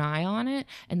keep an eye on it,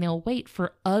 and they'll wait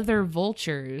for other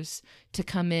vultures to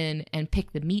come in and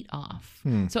pick the meat off.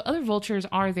 So other vultures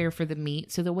are there for the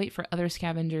meat, so they'll wait for other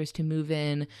scavengers to move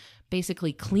in,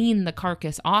 basically clean the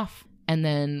carcass off, and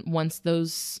then once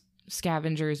those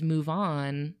scavengers move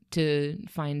on to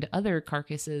find other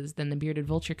carcasses, then the bearded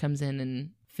vulture comes in and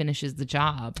finishes the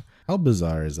job. How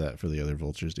bizarre is that for the other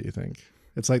vultures, do you think?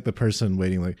 It's like the person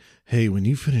waiting like, hey, when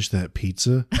you finish that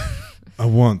pizza, I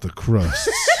want the crust.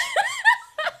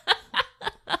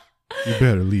 You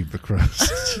better leave the crust.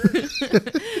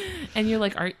 And you're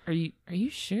like, are you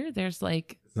sure there's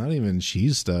like... It's not even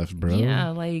cheese stuffed, bro.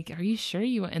 Yeah, like, are you sure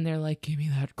you... And they're like, give me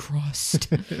that crust.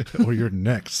 Or you're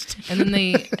next. And then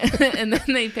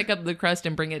they pick up the crust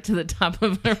and bring it to the top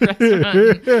of the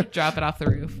restaurant and drop it off the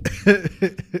roof.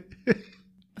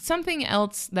 Something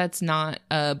else that's not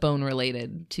bone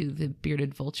related to the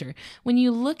bearded vulture. When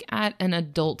you look at an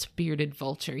adult bearded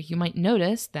vulture, you might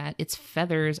notice that its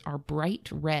feathers are bright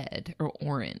red or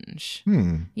orange.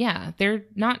 Yeah, they're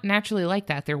not naturally like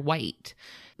that. They're white.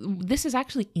 This is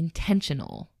actually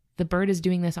intentional. the bird is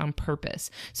doing this on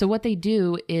purpose. So what they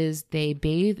do is they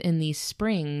bathe in these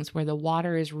springs where the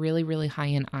water is really, really high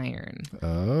in iron.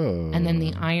 Oh. And then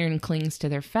the iron clings to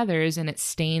their feathers and it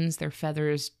stains their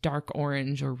feathers dark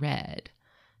orange or red.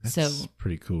 That's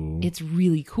pretty cool. It's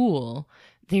really cool.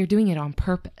 They're doing it on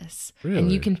purpose. Really?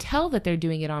 And you can tell that they're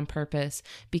doing it on purpose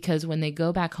because when they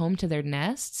go back home to their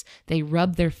nests, they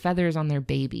rub their feathers on their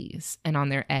babies and on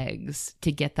their eggs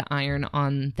to get the iron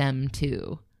on them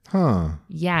too. Huh.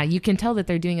 Yeah, you can tell that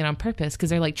they're doing it on purpose because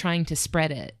they're like trying to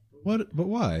spread it. What? But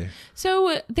why?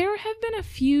 So there have been a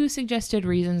few suggested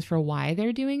reasons for why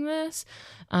they're doing this.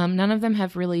 None of them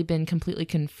have really been completely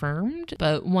confirmed,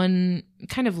 but one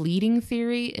kind of leading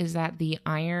theory is that the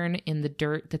iron in the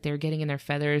dirt that they're getting in their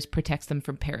feathers protects them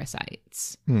from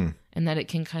parasites, and that it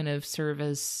can kind of serve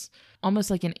as almost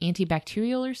like an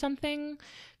antibacterial or something,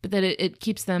 but that it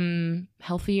keeps them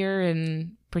healthier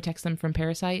and protects them from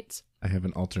parasites. I have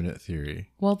an alternate theory.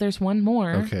 Well, there's one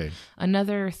more. Okay.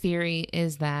 Another theory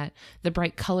is that the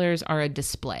bright colors are a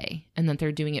display and that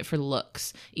they're doing it for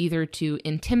looks, either to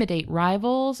intimidate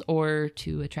rivals or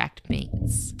to attract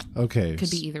mates. Okay. Could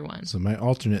be either one. So my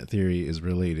alternate theory is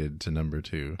related to number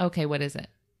 2. Okay, what is it?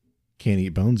 Can't eat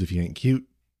bones if you ain't cute.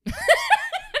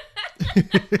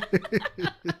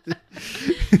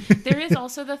 There is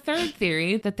also the third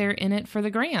theory that they're in it for the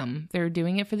gram. They're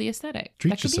doing it for the aesthetic.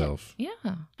 Treat That could be it. yourself.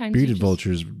 Yeah. Bearded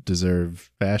vultures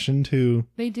deserve fashion too.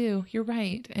 They do. You're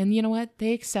right. And you know what?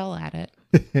 They excel at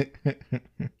it.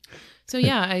 So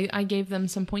yeah, I gave them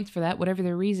some points for that. Whatever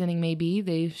their reasoning may be,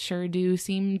 they sure do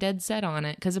seem dead set on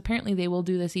it because apparently they will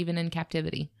do this even in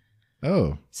captivity.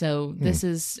 Oh. So this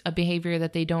is a behavior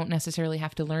that they don't necessarily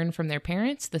have to learn from their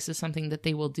parents. This is something that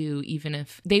they will do even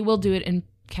if they will do it in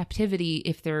captivity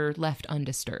if they're left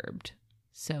undisturbed.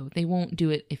 So they won't do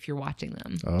it if you're watching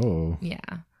them. Oh. Yeah.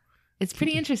 It's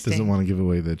pretty interesting. Doesn't want to give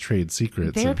away the trade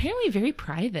secrets. They're apparently very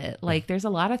private. Like there's a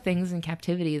lot of things in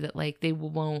captivity that like they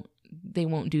won't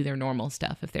do their normal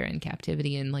stuff if they're in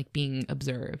captivity and like being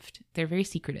observed. They're very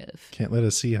secretive. Can't let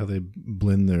us see how they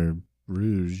blend their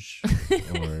rouge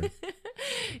or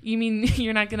You mean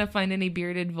you're not going to find any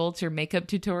bearded vulture makeup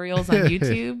tutorials on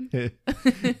YouTube?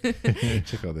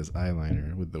 Check out this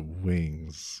eyeliner with the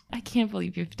wings. I can't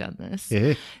believe you've done this.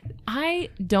 I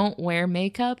don't wear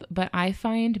makeup, but I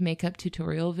find makeup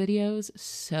tutorial videos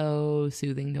so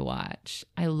soothing to watch.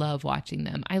 I love watching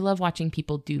them. I love watching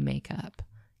people do makeup,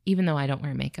 even though I don't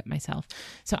wear makeup myself.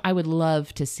 So I would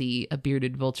love to see a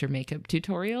bearded vulture makeup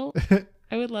tutorial.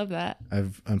 I would love that.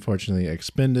 I've unfortunately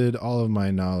expended all of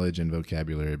my knowledge and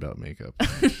vocabulary about makeup.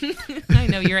 I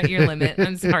know you're at your limit.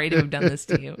 I'm sorry to have done this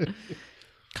to you.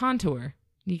 Contour.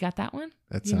 You got that one?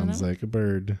 That You know sounds that like a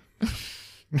bird.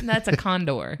 That's a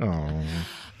condor. Oh.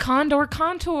 Condor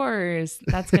contours.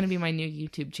 That's going to be my new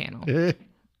YouTube channel.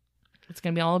 It's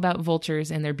going to be all about vultures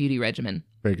and their beauty regimen.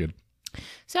 Very good.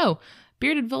 So,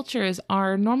 bearded vultures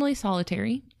are normally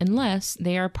solitary unless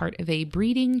they are part of a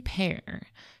breeding pair.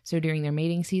 So during their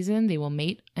mating season, they will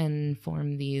mate and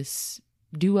form these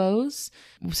duos.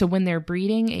 So when they're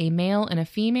breeding, a male and a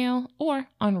female, or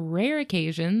on rare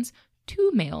occasions,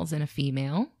 2 males and a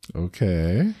female,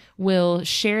 Okay. will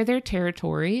share their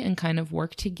territory and kind of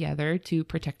work together to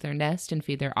protect their nest and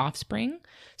feed their offspring.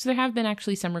 So there have been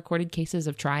actually some recorded cases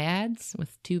of triads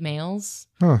with 2 males.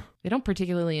 Huh. They don't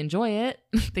particularly enjoy it.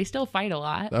 They still fight a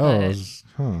lot. Oh.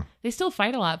 But they still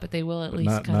fight a lot, but they will at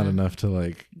least Not enough to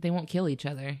like, they won't kill each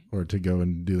other. or to go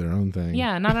and do their own thing.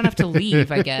 Yeah, not enough to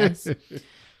leave, I guess.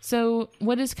 So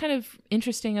what is kind of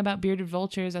interesting about bearded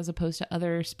vultures as opposed to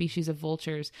other species of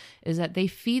vultures is that they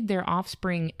feed their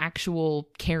offspring actual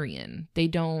carrion. They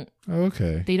don't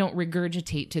Okay.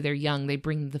 regurgitate to their young. They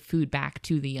bring the food back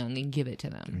to the young and give it to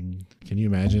them. Can you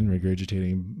imagine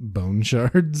regurgitating bone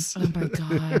shards? Oh my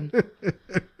God.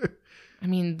 I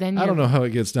mean, then I don't know how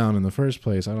it gets down in the first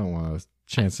place. I don't want to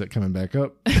chance it coming back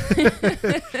up.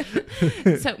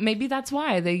 So maybe that's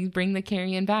why they bring the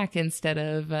carrion back instead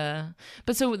of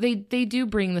but so they do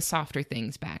bring the softer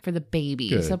things back for the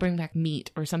babies. Good. They'll bring back meat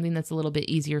or something that's a little bit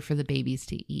easier for the babies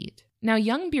to eat. Now,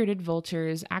 young bearded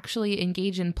vultures actually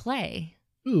engage in play.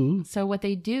 Ooh. So what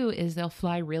they do is they'll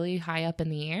fly really high up in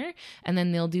the air and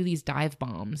then they'll do these dive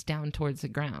bombs down towards the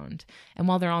ground. And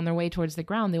while they're on their way towards the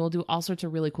ground, they will do all sorts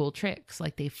of really cool tricks.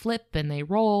 Like they flip and they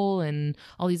roll and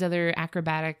all these other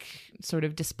acrobatic sort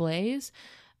of displays.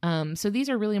 So these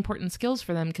are really important skills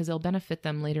for them because they'll benefit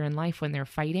them later in life when they're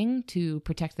fighting to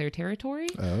protect their territory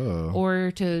Oh.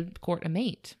 or to court a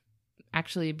mate.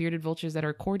 actually bearded vultures that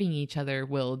are courting each other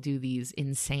will do these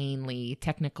insanely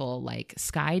technical like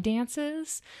sky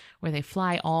dances where they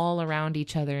fly all around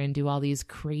each other and do all these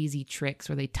crazy tricks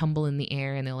where they tumble in the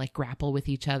air and they'll like grapple with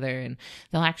each other, and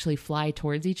they'll actually fly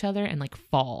towards each other and like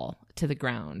fall to the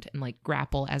ground and like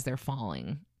grapple as they're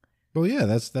falling. Well, yeah,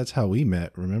 that's how we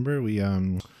met. Remember, we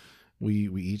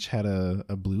each had a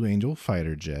Blue Angel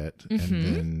fighter jet, and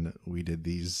then we did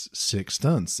these 6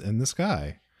 stunts in the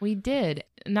sky. We did.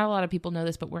 Not a lot of people know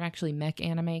this, but we're actually mech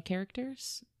anime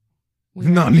characters.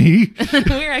 Nani?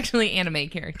 We're actually anime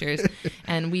characters,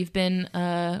 and we have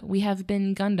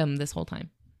been Gundam this whole time.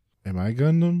 Am I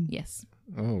Gundam? Yes.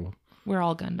 Oh. We're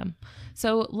all Gundam.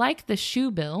 So like the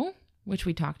shoe bill, which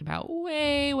we talked about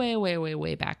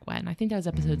way back when. I think that was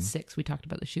episode 6. We talked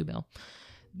about the shoe bill.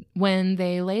 When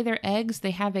they lay their eggs,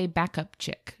 they have a backup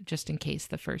chick just in case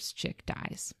the first chick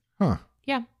dies. Huh.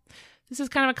 Yeah. This is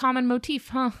kind of a common motif,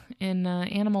 huh? In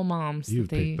animal moms. You've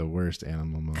picked the worst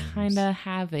animal moms. Kind of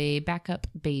have a backup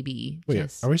baby.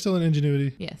 Wait, are we still in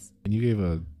ingenuity? Yes. And you gave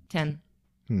a 10.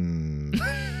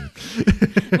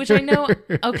 Which I know.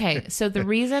 Okay, so the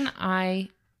reason I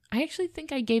actually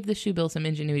think I gave the shoe bill some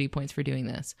ingenuity points for doing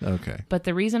this. Okay. But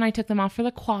the reason I took them off for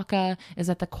the quokka is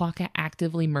that the quokka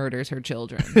actively murders her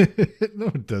children. No,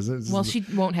 it doesn't. Well, she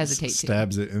won't hesitate to.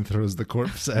 Stabs it and throws the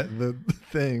corpse at the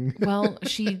thing. Well,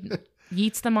 she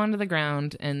yeets them onto the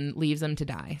ground and leaves them to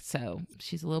die. So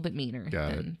she's a little bit meaner.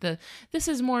 This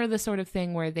is more the sort of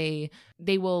thing where they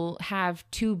will have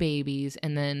 2 babies,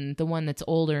 and then the one that's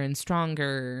older and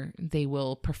stronger they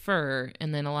will prefer,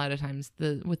 and then a lot of times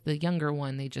with the younger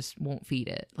one they just won't feed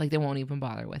it. Like they won't even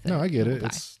bother with it. No, I get it.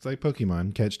 It's like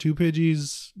Pokemon. Catch 2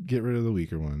 Pidgeys, get rid of the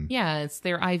weaker one. Yeah, it's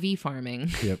their IV farming.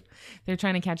 Yep. They're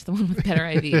trying to catch the one with better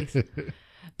IVs.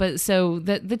 But so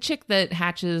the chick that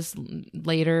hatches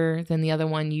later than the other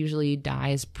one usually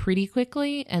dies pretty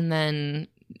quickly and then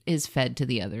is fed to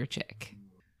the other chick.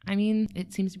 I mean,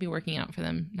 it seems to be working out for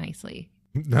them nicely.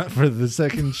 Not for the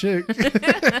second chick.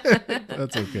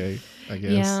 That's okay, I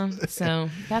guess. Yeah, so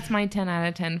that's my 10 out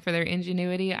of 10 for their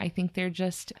ingenuity. I think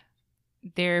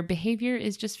their behavior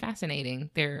is just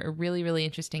fascinating. They're a really, really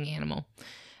interesting animal.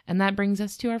 And that brings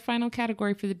us to our final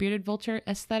category for the bearded vulture,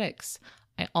 aesthetics.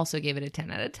 I also gave it a 10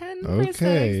 out of 10 for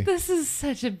aesthetics. This is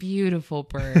such a beautiful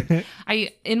bird.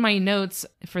 In my notes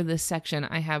for this section,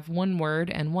 I have 1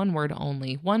 word and 1 word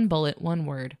only. 1 bullet, 1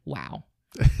 word. Wow.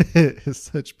 It's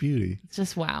such beauty. It's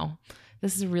just wow.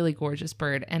 This is a really gorgeous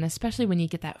bird. And especially when you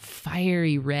get that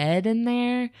fiery red in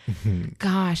there.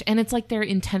 Gosh. And it's like they're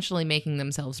intentionally making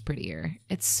themselves prettier.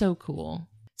 It's so cool.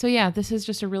 So yeah, this is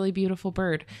just a really beautiful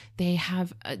bird. They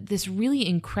have this really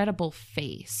incredible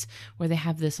face where they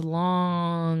have this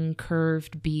long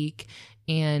curved beak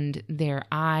and their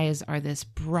eyes are this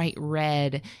bright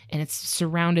red and it's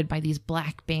surrounded by these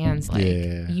black bands. Like,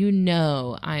 you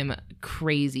know, I'm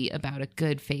crazy about a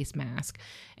good face mask.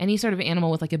 Any sort of animal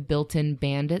with like a built-in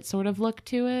bandit sort of look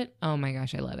to it. Oh my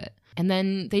gosh, I love it. And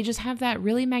then they just have that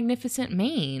really magnificent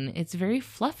mane. It's very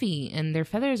fluffy and their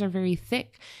feathers are very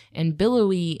thick and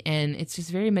billowy and it's just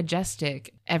very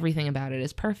majestic. Everything about it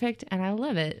is perfect and I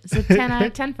love it. So 10 out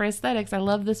of 10 for aesthetics. I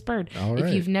love this bird. All right.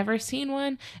 If you've never seen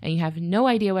one and you have no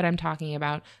idea what I'm talking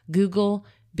about, Google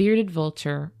bearded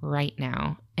vulture right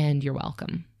now and you're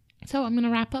welcome. So I'm going to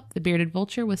wrap up the bearded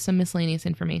vulture with some miscellaneous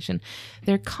information.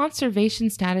 Their conservation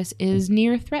status is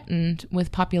near threatened,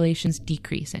 with populations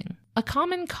decreasing. A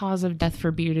common cause of death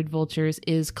for bearded vultures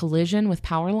is collision with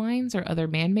power lines or other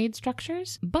man-made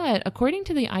structures. But according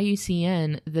to the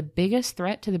IUCN, the biggest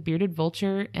threat to the bearded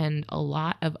vulture and a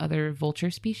lot of other vulture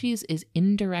species is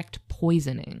indirect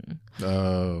poisoning.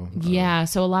 Yeah,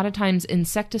 so a lot of times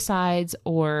insecticides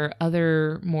or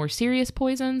other more serious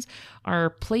poisons are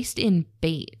placed in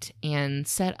bait and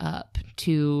set up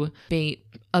to bait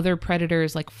other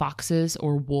predators like foxes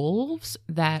or wolves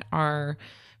that are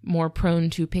more prone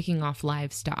to picking off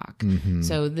livestock. Mm-hmm.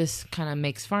 So this kind of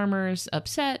makes farmers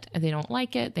upset and they don't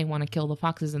like it. They want to kill the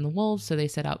foxes and the wolves, so they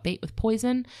set out bait with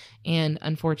poison. And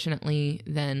unfortunately,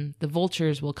 then the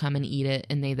vultures will come and eat it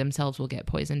and they themselves will get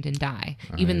poisoned and die.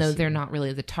 Even though they're not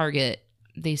really the target,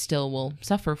 they still will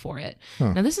suffer for it.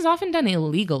 Huh. Now, this is often done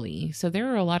illegally. So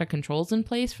there are a lot of controls in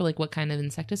place for like what kind of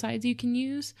insecticides you can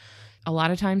use. A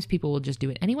lot of times people will just do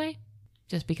it anyway,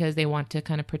 just because they want to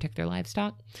kind of protect their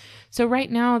livestock. So right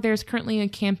now, there's currently a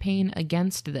campaign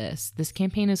against this. This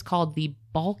campaign is called the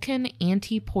Balkan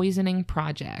Anti-Poisoning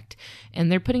Project,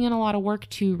 and they're putting in a lot of work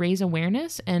to raise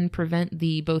awareness and prevent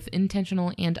the both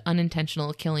intentional and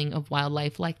unintentional killing of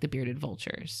wildlife like the bearded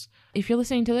vultures. If you're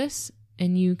listening to this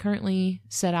and you currently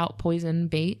set out poison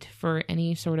bait for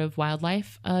any sort of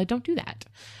wildlife, don't do that.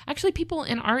 Actually, people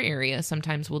in our area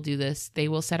sometimes will do this. They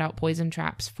will set out poison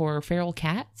traps for feral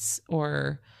cats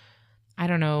or, I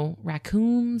don't know,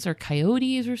 raccoons or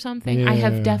coyotes or something. Yeah. I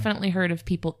have definitely heard of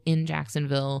people in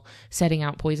Jacksonville setting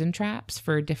out poison traps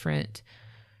for different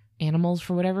animals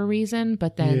for whatever reason,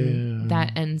 but then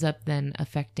that ends up then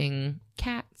affecting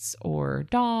cats or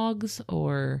dogs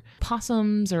or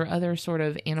possums or other sort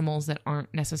of animals that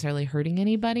aren't necessarily hurting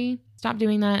anybody. Stop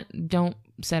doing that. Don't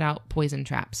set out poison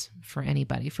traps for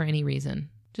anybody for any reason.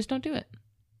 Just don't do it.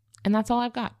 And that's all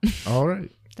I've got. All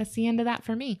right. That's the end of that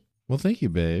for me. Well, thank you,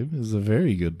 babe. This is a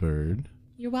very good bird.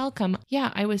 You're welcome.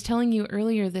 Yeah, I was telling you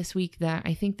earlier this week that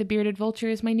I think the bearded vulture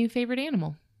is my new favorite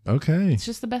animal. Okay. It's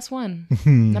just the best one.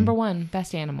 Number one,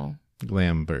 best animal.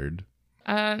 Glam bird.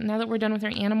 Now that we're done with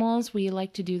our animals, we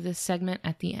like to do this segment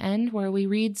at the end where we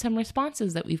read some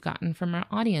responses that we've gotten from our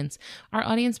audience. Our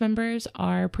audience members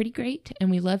are pretty great, and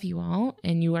we love you all,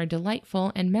 and you are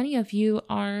delightful, and many of you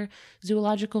are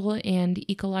zoological and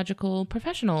ecological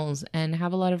professionals and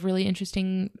have a lot of really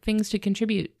interesting things to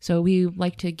contribute. So we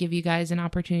like to give you guys an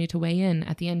opportunity to weigh in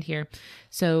at the end here.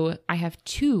 So I have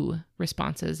 2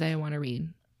 responses that I want to read.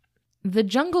 The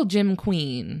Jungle Gym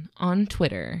Queen on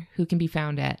Twitter, who can be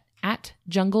found at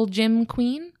Jungle Gym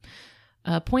Queen,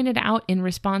 pointed out in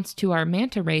response to our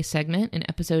manta ray segment in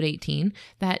episode 18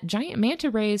 that giant manta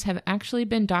rays have actually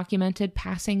been documented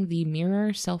passing the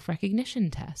mirror self-recognition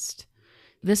test.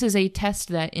 This is a test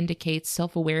that indicates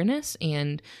self-awareness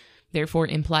and therefore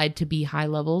implied to be high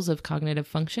levels of cognitive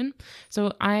function.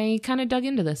 So I kind of dug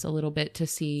into this a little bit to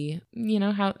see,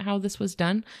 how this was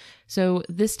done. So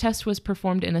this test was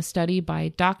performed in a study by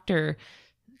Dr.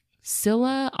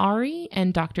 Scylla Ari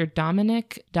and Dr.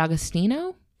 Dominic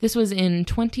D'Agostino. This was in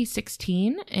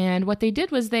 2016, and what they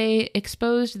did was they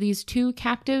exposed these 2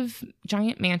 captive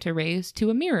giant manta rays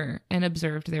to a mirror and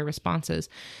observed their responses.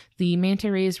 The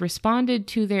manta rays responded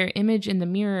to their image in the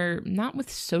mirror not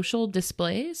with social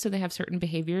displays, so they have certain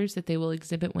behaviors that they will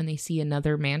exhibit when they see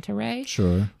another manta ray.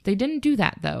 Sure. They didn't do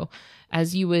that, though,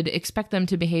 as you would expect them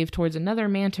to behave towards another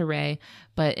manta ray,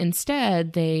 but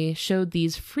instead they showed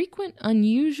these frequent,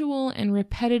 unusual, and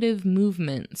repetitive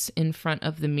movements in front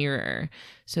of the mirror.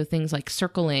 So things like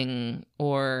circling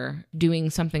or doing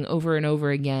something over and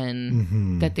over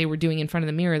again that they were doing in front of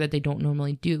the mirror that they don't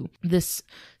normally do. This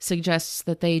suggests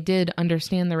that they did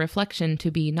understand the reflection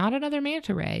to be not another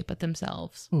manta ray, but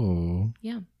themselves. Oh.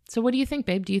 Yeah. So what do you think,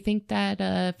 babe? Do you think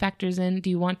that factors in? Do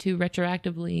you want to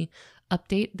retroactively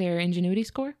update their ingenuity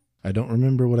score? I don't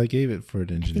remember what I gave it for an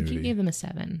I ingenuity. think you gave them a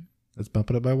 7. Let's bump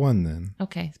it up by 1 then.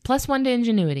 Okay. +1 to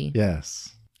ingenuity.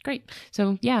 Yes. Great.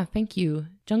 So yeah, thank you.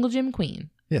 Jungle Gym Queen.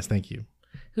 Yes, thank you.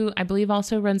 Who I believe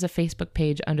also runs a Facebook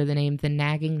page under the name The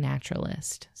Nagging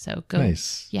Naturalist. So go,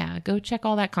 Nice. Yeah, go check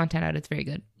all that content out. It's very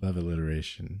good. Love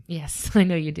alliteration. Yes, I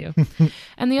know you do.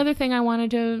 And the other thing I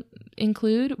wanted to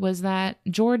include was that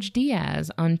George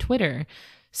Diaz on Twitter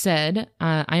said,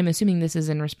 I'm assuming this is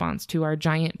in response to our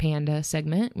giant panda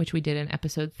segment, which we did in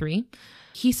episode 3.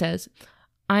 He says,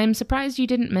 I'm surprised you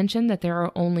didn't mention that there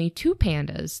are only 2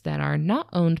 pandas that are not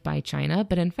owned by China,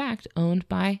 but in fact owned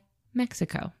by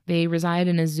Mexico. They reside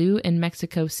in a zoo in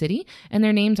Mexico City, and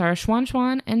their names are Xuan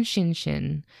Xuan and Xin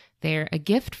Xin. They're a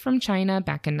gift from China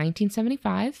back in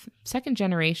 1975, 2nd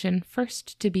generation,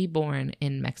 first to be born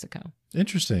in Mexico.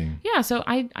 Interesting. Yeah, so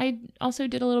I also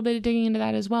did a little bit of digging into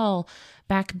that as well.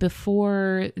 Back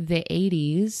before the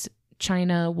 80s,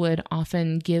 China would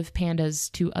often give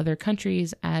pandas to other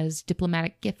countries as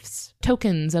diplomatic gifts,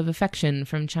 tokens of affection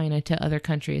from China to other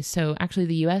countries. So actually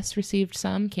the US received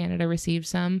some, Canada received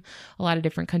some, a lot of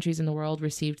different countries in the world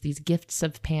received these gifts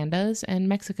of pandas, and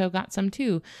Mexico got some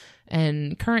too.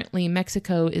 And currently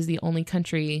Mexico is the only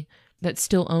country that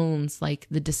still owns like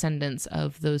the descendants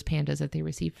of those pandas that they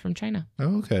received from China.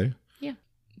 Oh, okay. Yeah.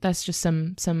 That's just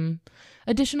some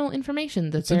additional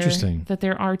information that interesting. That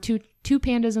there are two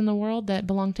pandas in the world that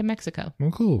belong to Mexico.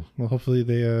 Well, cool. Well, hopefully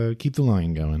they keep the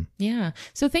line going. Yeah.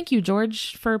 So thank you,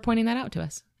 George, for pointing that out to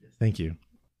us. Thank you.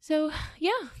 So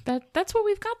yeah, that's what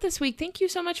we've got this week. Thank you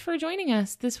so much for joining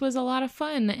us. This was a lot of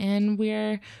fun, and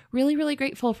we're really, really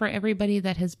grateful for everybody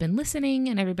that has been listening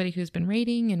and everybody who's been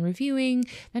rating and reviewing.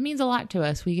 That means a lot to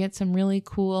us. We get some really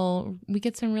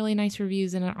nice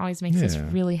reviews, and it always makes us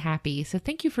really happy. So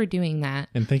thank you for doing that.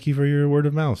 And thank you for your word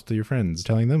of mouth to your friends,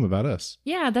 telling them about us.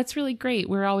 Yeah, that's really great.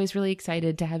 We're always really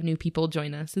excited to have new people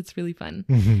join us. It's really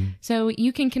fun. So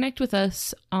you can connect with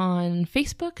us on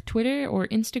Facebook, Twitter, or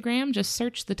Instagram. Just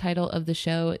search the the title of the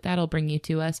show. That'll bring you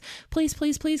to us. Please,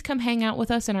 please, please come hang out with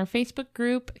us in our Facebook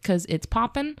group because it's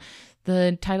poppin'.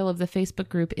 The title of the Facebook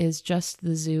group is Just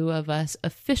the Zoo of Us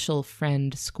Official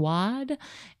Friend Squad,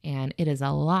 and it is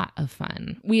a lot of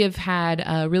fun. We have had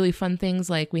really fun things,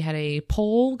 like we had a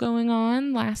poll going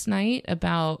on last night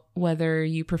about whether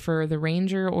you prefer the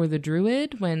ranger or the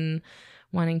druid when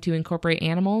wanting to incorporate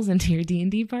animals into your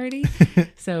D&D party.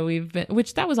 So we've been,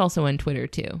 which that was also on Twitter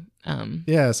too.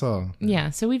 Yeah, I saw. Yeah,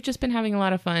 so we've just been having a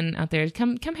lot of fun out there.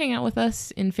 Come hang out with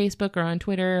us in Facebook or on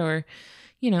Twitter or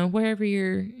wherever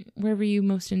you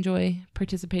most enjoy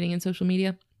participating in social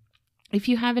media. If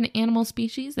you have an animal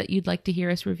species that you'd like to hear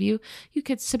us review, you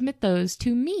could submit those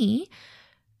to me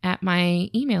at my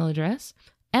email address,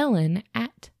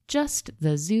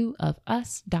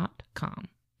 ellen@justthezooofus.com.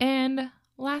 And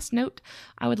last note,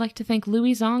 I would like to thank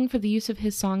Louis Zong for the use of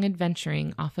his song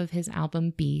Adventuring off of his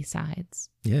album B-Sides.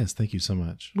 Yes, thank you so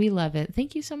much. We love it.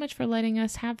 Thank you so much for letting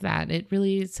us have that. It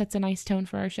really sets a nice tone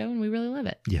for our show, and we really love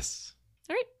it. Yes.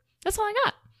 All right, that's all I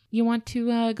got. You want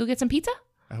to go get some pizza?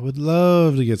 I would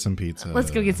love to get some pizza.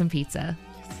 Let's go get some pizza.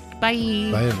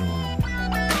 Bye. Bye, everyone.